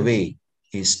easier way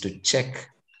is to check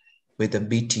with a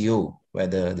BTO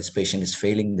whether this patient is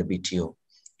failing the BTO.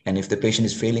 And if the patient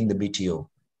is failing the BTO,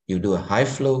 you do a high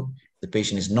flow. The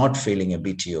patient is not failing a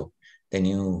BTO, then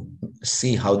you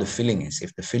see how the filling is.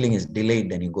 If the filling is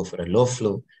delayed, then you go for a low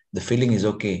flow. The filling is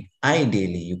okay.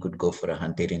 Ideally, you could go for a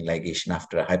Hunterian ligation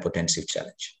after a hypotensive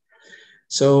challenge.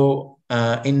 So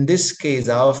in this case,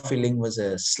 our filling was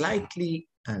a slightly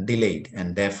delayed,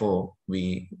 and therefore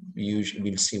we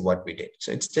will see what we did.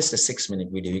 So it's just a 6-minute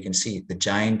video. You can see the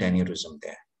giant aneurysm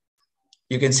there.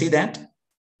 You can see that?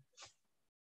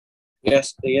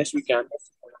 Yes, we can.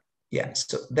 Yeah,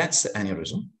 so that's the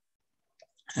aneurysm.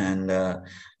 And,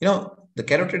 the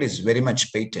carotid is very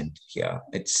much patent here.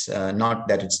 It's not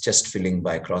that it's just filling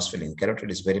by cross-filling.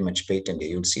 Carotid is very much patent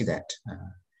here. You'll see that.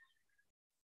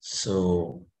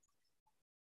 So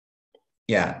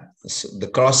the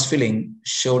cross-filling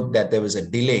showed that there was a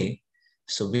delay.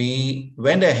 So we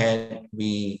went ahead,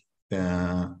 we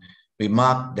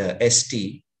marked the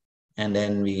ST, and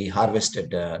then we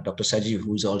harvested Dr. Saji,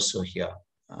 who's also here.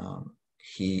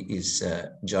 he is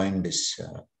joined this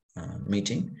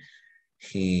meeting.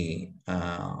 He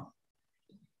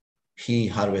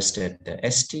harvested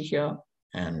the ST here,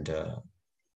 and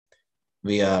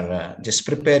we are just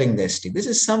preparing the ST. This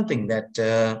is something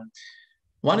that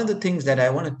one of the things that I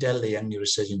want to tell the young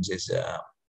neurosurgeons is,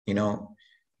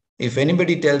 if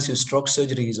anybody tells you stroke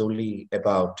surgery is only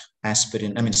about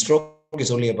aspirin, stroke is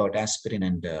only about aspirin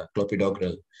and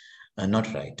clopidogrel,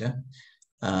 not right.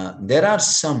 There are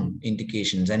some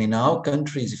indications, and in our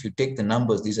countries, if you take the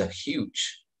numbers, these are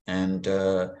huge. And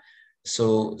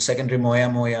so secondary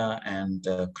moya and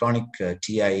chronic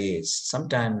TIAs,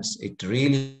 sometimes it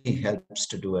really helps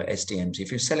to do a STMs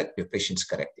if you select your patients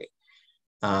correctly.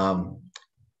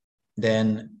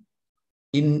 Then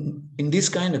in these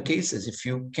kind of cases, if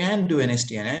you can do an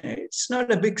STN, it's not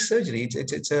a big surgery.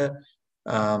 It's a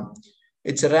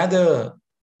rather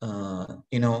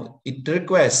it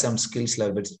requires some skills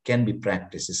level, but it can be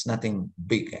practiced. It's nothing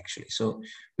big actually. So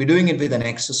we're doing it with an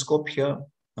exoscope here.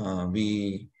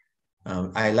 I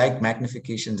like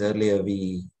magnifications. Earlier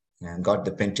we got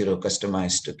the Pentiro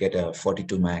customized to get a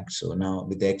 42 mag. So now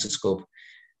with the exoscope,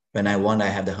 when I want, I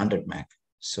have the 100 mag.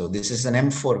 So this is an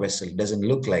M4 vessel. It doesn't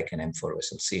look like an M4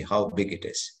 vessel. See how big it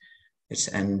is.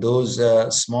 And those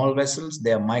small vessels,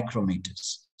 they are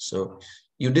micrometers. So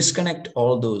you disconnect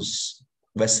all those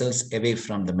vessels away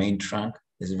from the main trunk.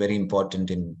 This is very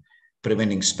important in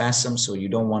preventing spasm. So you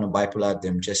don't want to bipolar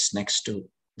them just next to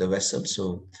the vessel.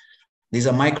 So these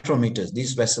are micrometers.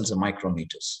 These vessels are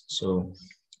micrometers. So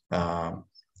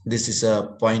this is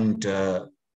a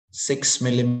 0.6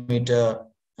 millimeter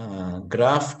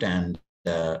graft and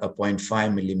a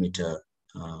 0.5 millimeter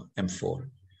M4.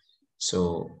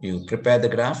 So you prepare the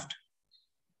graft,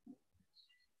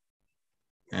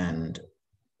 and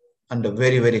under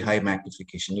very, very high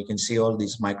magnification, you can see all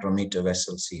these micrometer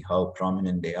vessels, see how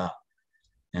prominent they are.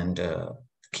 And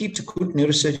key to good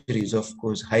neurosurgery is, of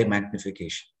course, high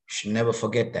magnification. You should never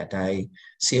forget that. I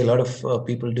see a lot of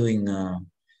people doing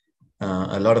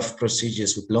a lot of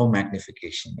procedures with low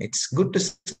magnification. It's good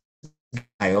to,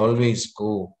 I always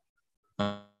go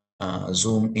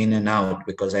zoom in and out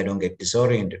because I don't get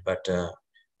disoriented. But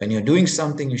when you're doing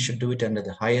something, you should do it under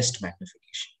the highest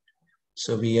magnification.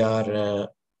 So we are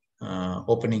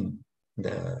opening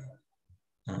the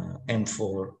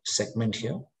M4 segment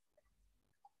here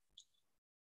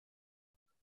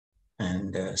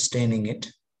and staining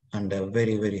it under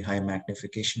very, very high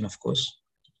magnification, of course.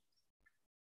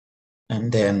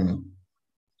 And then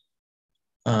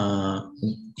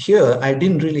here, I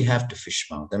didn't really have to fish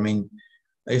mouth. I mean,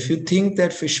 if you think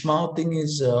that fish mouthing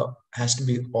is has to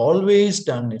be always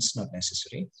done, it's not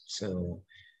necessary. So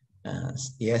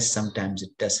yes, sometimes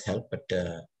it does help, but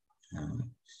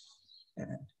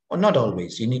or not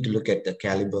always. You need to look at the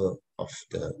caliber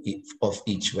of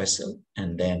each vessel,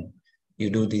 and then you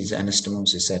do these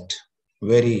anastomosis at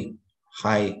very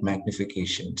high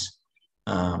magnifications.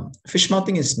 Fish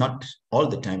mouthing is not all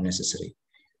the time necessary.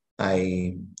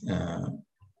 I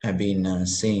have been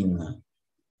seeing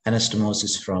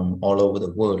anastomosis from all over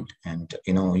the world, and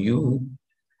you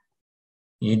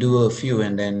do a few,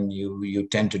 and then you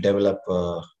tend to develop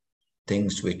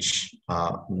things which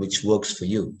works for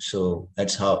you. So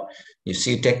that's how you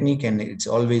see a technique, and it's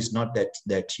always not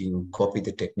that you copy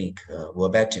the technique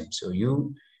verbatim. So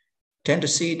you tend to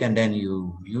see it, and then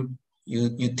you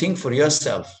think for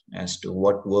yourself as to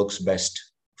what works best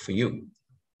for you,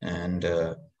 and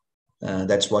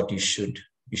that's what you should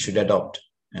adopt.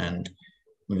 And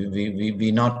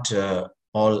we not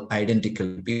all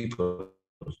identical people.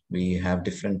 We have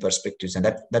different perspectives, and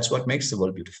that's what makes the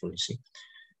world beautiful, you see.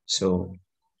 So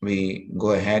we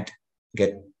go ahead,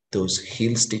 get those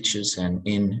heel stitches and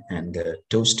the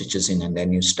toe stitches in, and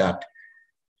then you start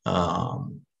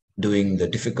doing the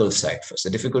difficult side first. The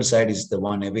difficult side is the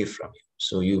one away from you.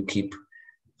 So you keep,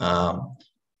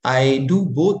 I do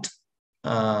both.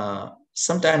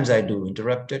 Sometimes I do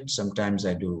interrupted, sometimes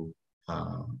I do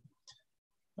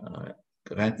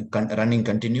running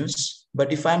continuous.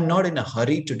 But if I'm not in a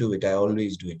hurry to do it, I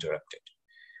always do interrupted.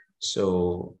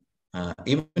 So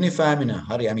even if I'm in a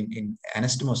hurry, I mean, in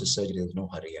anastomosis surgery, there's no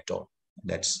hurry at all.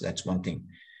 That's one thing.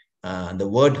 The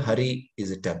word hurry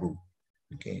is a taboo.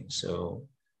 Okay, so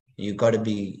you got to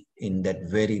be in that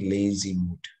very lazy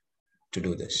mood to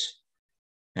do this.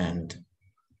 And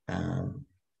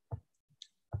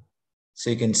so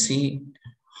you can see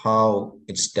how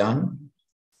it's done,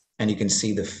 and you can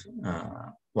see the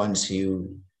once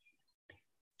you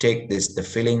take the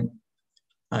filling,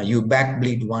 you back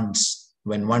bleed once.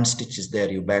 When one stitch is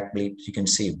there, you back bleed. You can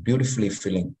see beautifully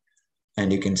filling,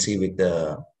 and you can see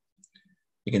the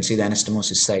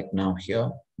anastomosis site now here,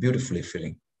 beautifully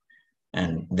filling.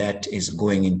 And that is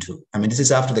going into, I mean, this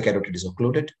is after the carotid is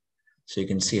occluded. So you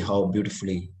can see how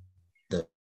beautifully the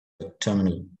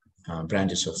terminal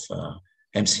branches of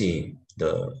MCA,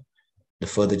 the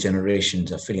further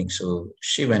generations are filling. So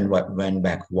she went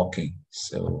back walking.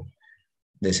 So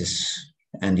this is,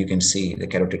 and you can see the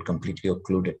carotid completely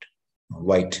occluded,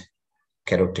 white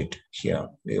carotid here.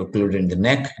 We occluded in the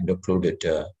neck and occluded,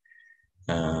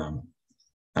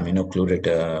 occluded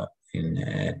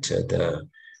at the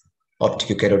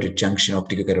opticocarotid junction,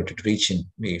 opticocarotid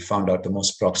region. We found out the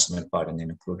most proximal part and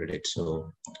then occluded it.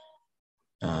 So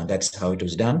that's how it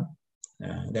was done.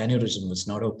 The aneurysm was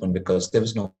not open because there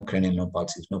was no cranial, no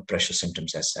pulses, no pressure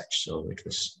symptoms as such. So there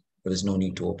was no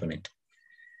need to open it.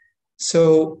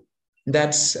 So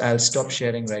I'll stop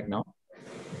sharing right now.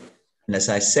 And as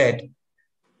I said,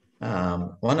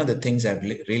 one of the things I'd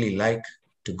really like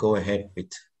to go ahead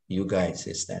with you guys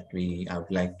is that I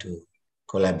would like to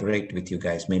collaborate with you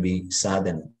guys. Maybe Saad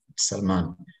and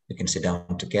Salman, we can sit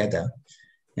down together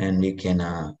and we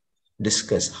can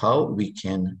discuss how we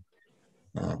can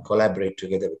collaborate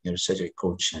together with neurosurgery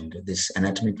coach. And this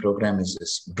anatomy program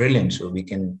is brilliant. So we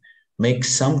can make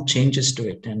some changes to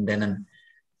it. And then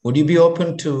would you be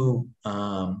open to,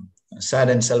 Saad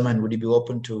and Salman, would you be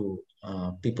open to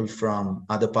people from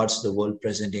other parts of the world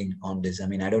presenting on this? I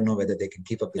mean, I don't know whether they can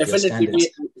keep up with your standards.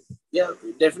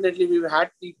 Definitely. We've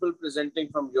had people presenting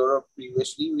from Europe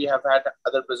previously. We have had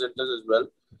other presenters as well.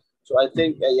 So I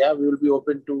think, we will be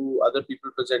open to other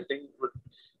people presenting. Would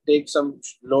take some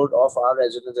load off our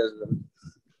residents as well.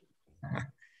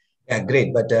 Yeah,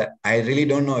 great. But I really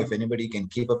don't know if anybody can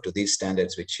keep up to these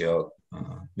standards, which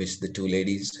the two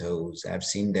ladies who I've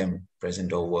seen them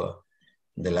present over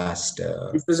the last.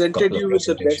 We presented you with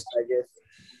the best, I guess.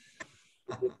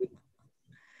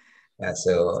 Yeah,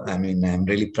 so I mean, I'm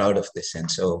really proud of this,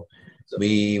 and so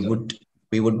we would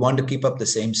want to keep up the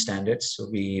same standards. So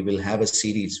we will have a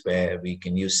series where we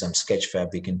can use some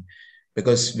sketchfab.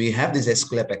 Because we have this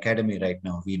Esclap Academy right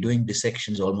now. We're doing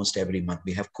dissections almost every month.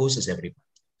 We have courses every month.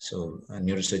 So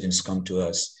neurosurgeons come to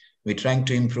us. We're trying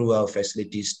to improve our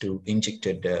facilities to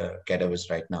injected cadavers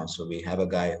right now. So we have a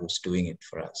guy who's doing it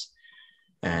for us.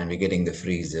 And we're getting the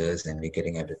freezers and we're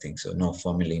getting everything. So no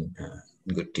formalin,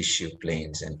 good tissue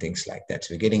planes and things like that.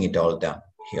 So we're getting it all done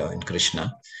here in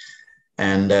Krishna.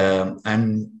 And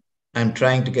I'm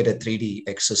trying to get a 3D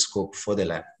exoscope for the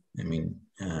lab. I mean,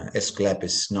 Esclap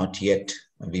is not yet,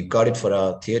 we've got it for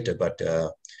our theater, but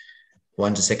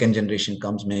once the second generation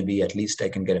comes, maybe at least I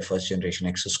can get a first generation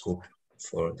exoscope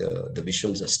for the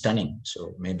visuals are stunning.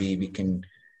 So maybe we can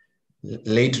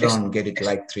later on get it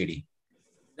like 3D.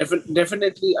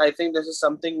 Definitely, I think this is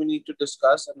something we need to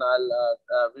discuss, and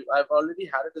I've already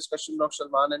had a discussion with Dr.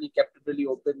 Salman, and he kept it really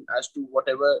open as to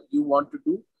whatever you want to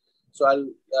do. So I'll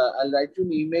write you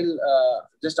an email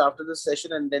just after the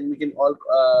session, and then we can all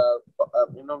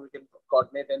we can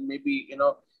coordinate, and maybe and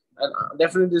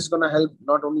definitely this is going to help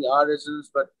not only our residents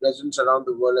but residents around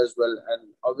the world as well. And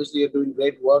obviously you're doing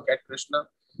great work at Krishna,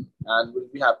 and we'll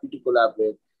be happy to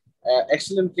collaborate.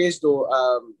 Excellent case though.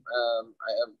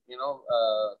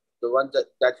 The one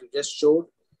that you just showed,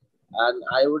 and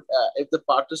I would if the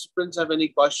participants have any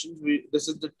questions, this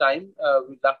is the time.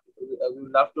 We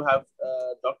would love to have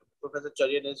Dr. Professor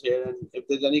Cherian is here, and if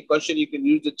there's any question, you can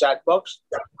use the chat box.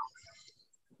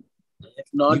 If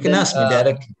not, you can ask me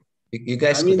directly. You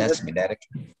guys can ask me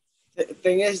directly. The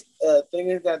thing is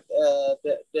that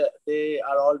they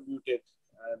are all muted.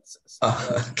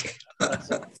 Okay.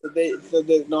 So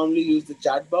they normally use the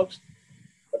chat box,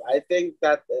 but I think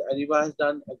that Areeba has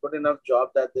done a good enough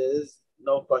job that there is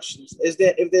no questions. If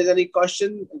there's any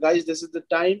question, guys, this is the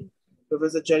time.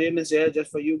 Professor Cherian is here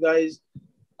just for you guys.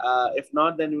 If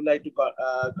not, then we'd like to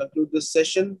conclude this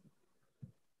session.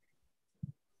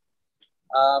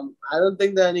 I don't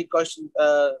think there are any questions.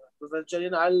 Professor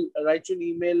Cherian, I'll write you an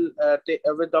email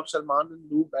with Dr. Salman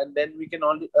and Loop, and then we can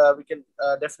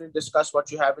definitely discuss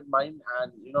what you have in mind,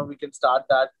 and we can start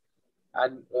that,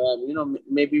 and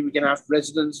maybe we can have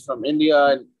residents from India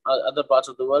and other parts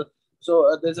of the world.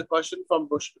 So there's a question from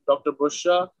Dr.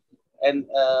 Bushra, and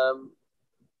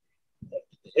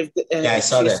I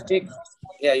saw that.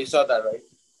 Yeah, you saw that, right?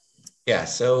 Yeah.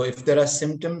 So if there are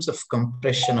symptoms of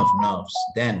compression of nerves,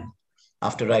 then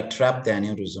after I trap the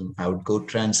aneurysm, I would go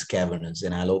transcavernous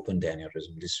and I'll open the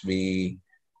aneurysm.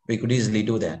 We could easily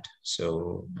do that.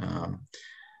 So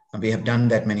we have done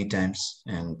that many times,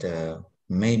 and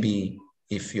maybe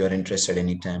if you are interested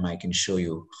anytime, I can show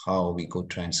you how we go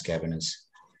transcavernous.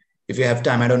 If you have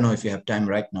time, I don't know if you have time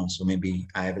right now, so maybe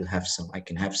I can have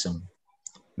some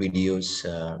videos,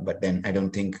 but then I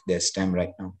don't think there's time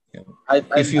right now.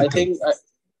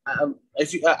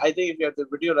 If you, I think if you have the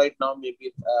video right now,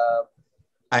 maybe.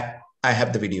 I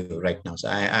have the video right now, so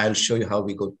I'll show you how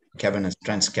we go cavernous,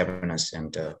 transcavernous,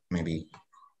 and maybe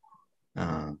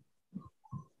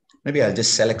I'll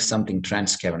just select something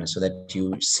transcavernous so that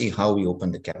you see how we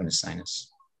open the cavernous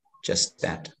sinus. Just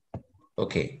that.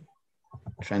 Okay,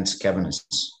 transcavernous.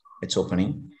 It's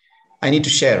opening. I need to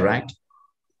share, right?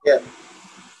 Yeah.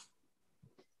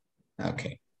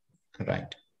 Okay,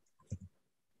 right.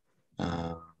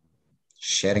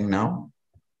 Sharing now.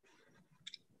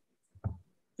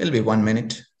 It'll be 1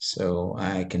 minute, so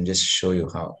I can just show you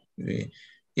how.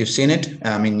 You've seen it?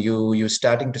 I mean, you're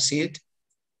starting to see it?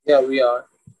 Yeah, we are.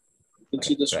 You can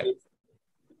see the screen. Right.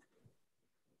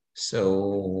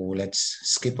 So let's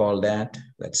skip all that.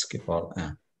 Let's skip all.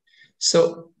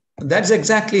 So that's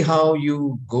exactly how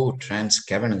you go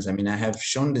transcavernous. I mean, I have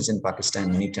shown this in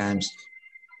Pakistan many times.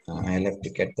 I'll have to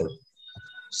get the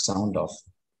sound off.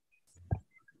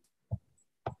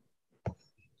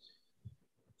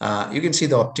 You can see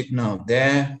the optic nerve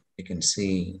there. You can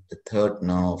see the third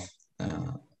nerve,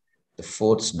 the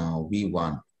fourth nerve,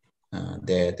 V1,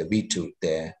 there, the V2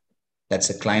 there. That's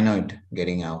a clinoid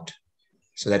getting out.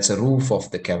 So that's a roof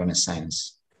of the cavernous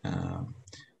sinus.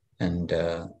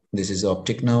 This is the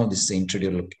optic nerve. This is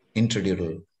the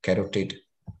intradural carotid.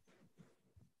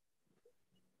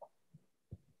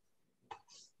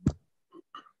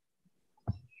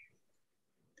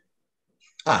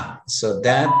 So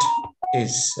that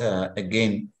is,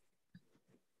 again,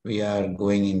 we are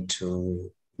going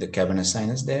into the cavernous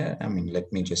sinus there. I mean,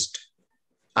 let me just,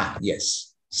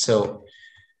 yes. So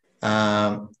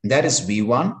that is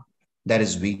V1, that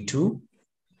is V2,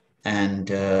 and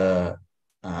that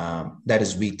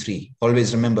is V3.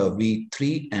 Always remember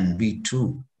V3 and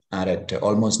V2 are at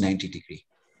almost 90 degree.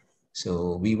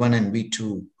 So V1 and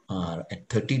V2 are at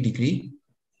 30 degree,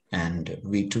 and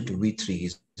V2 to V3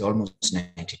 is almost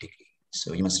 90 degree.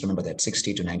 So you must remember that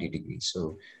 60 to 90 degrees.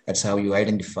 So that's how you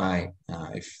identify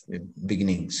if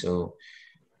beginning. So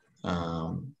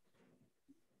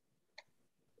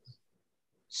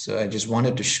so I just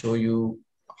wanted to show you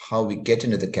how we get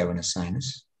into the cavernous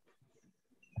sinus.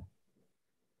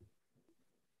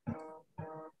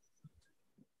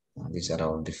 These are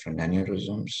all different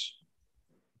aneurysms.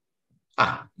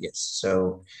 Yes.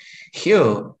 So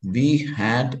here we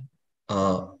had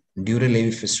a dural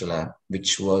AV fistula,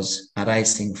 which was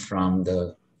arising from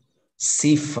the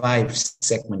C5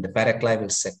 segment, the paraclival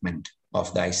segment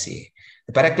of the ICA.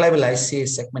 The paraclival ICA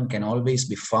segment can always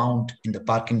be found in the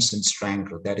Parkinson's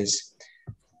triangle, that is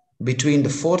between the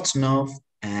fourth nerve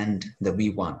and the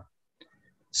V1.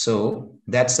 So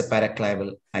that's the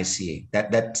paraclival ICA.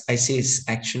 That ICA is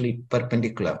actually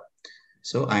perpendicular.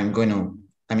 So I'm going to,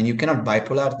 I mean, you cannot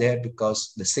bipolar there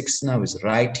because the sixth nerve is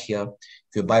right here.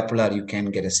 If you're bipolar, you can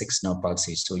get a sixth nerve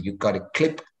palsy. So you got to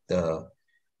clip the,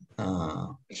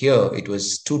 here it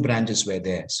was two branches were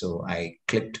there. So I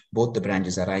clipped both the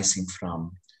branches arising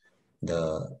from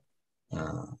the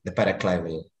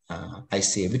paraclival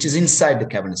ICA, which is inside the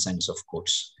cavernous sinus, of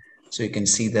course. So you can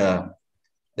see the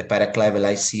paraclival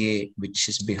ICA, which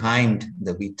is behind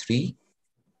the V3,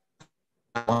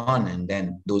 and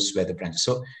then those were the branches.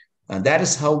 So that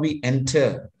is how we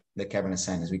enter the cavernous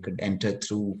sinus. We could enter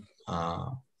through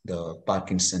the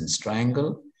Parkinson's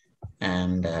triangle,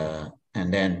 and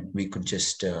then we could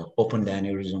just open the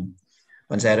aneurysm.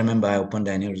 Once I remember, I opened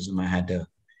the aneurysm. I had,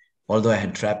 although I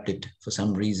had trapped it, for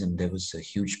some reason there was a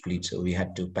huge bleed, so we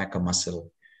had to pack a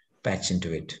muscle patch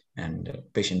into it, and the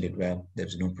patient did well. There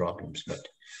was no problems, but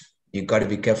you got to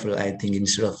be careful. I think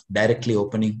instead of directly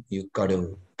opening, you got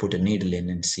to put a needle in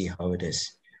and see how it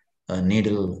is. A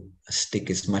needle stick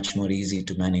is much more easy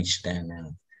to manage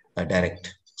than a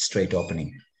direct straight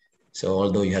opening. So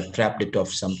although you have trapped it off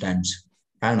sometimes,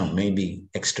 I don't know, maybe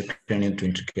extracranial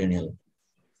to intracranial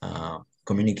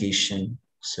communication.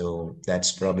 So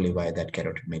that's probably why that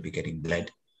carotid may be getting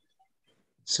bled.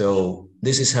 So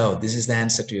this is the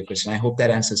answer to your question. I hope that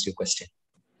answers your question.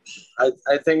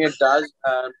 I think it does.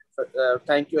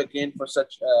 Thank you again for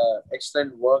such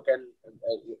excellent work and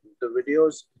the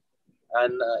videos.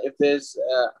 And if there's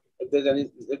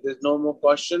no more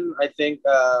question, I think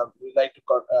we'd like to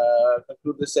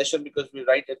conclude the session because we're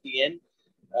right at the end.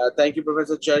 Thank you,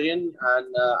 Professor Cherian,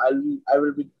 and I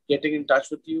will be getting in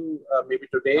touch with you maybe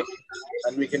today,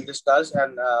 and we can discuss.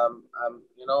 And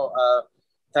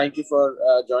thank you for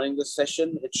joining this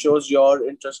session. It shows your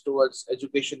interest towards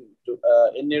education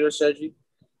in neurosurgery,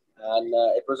 and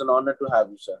it was an honor to have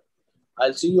you, sir.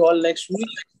 I'll see you all next week.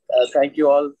 Thank you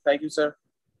all. Thank you, sir.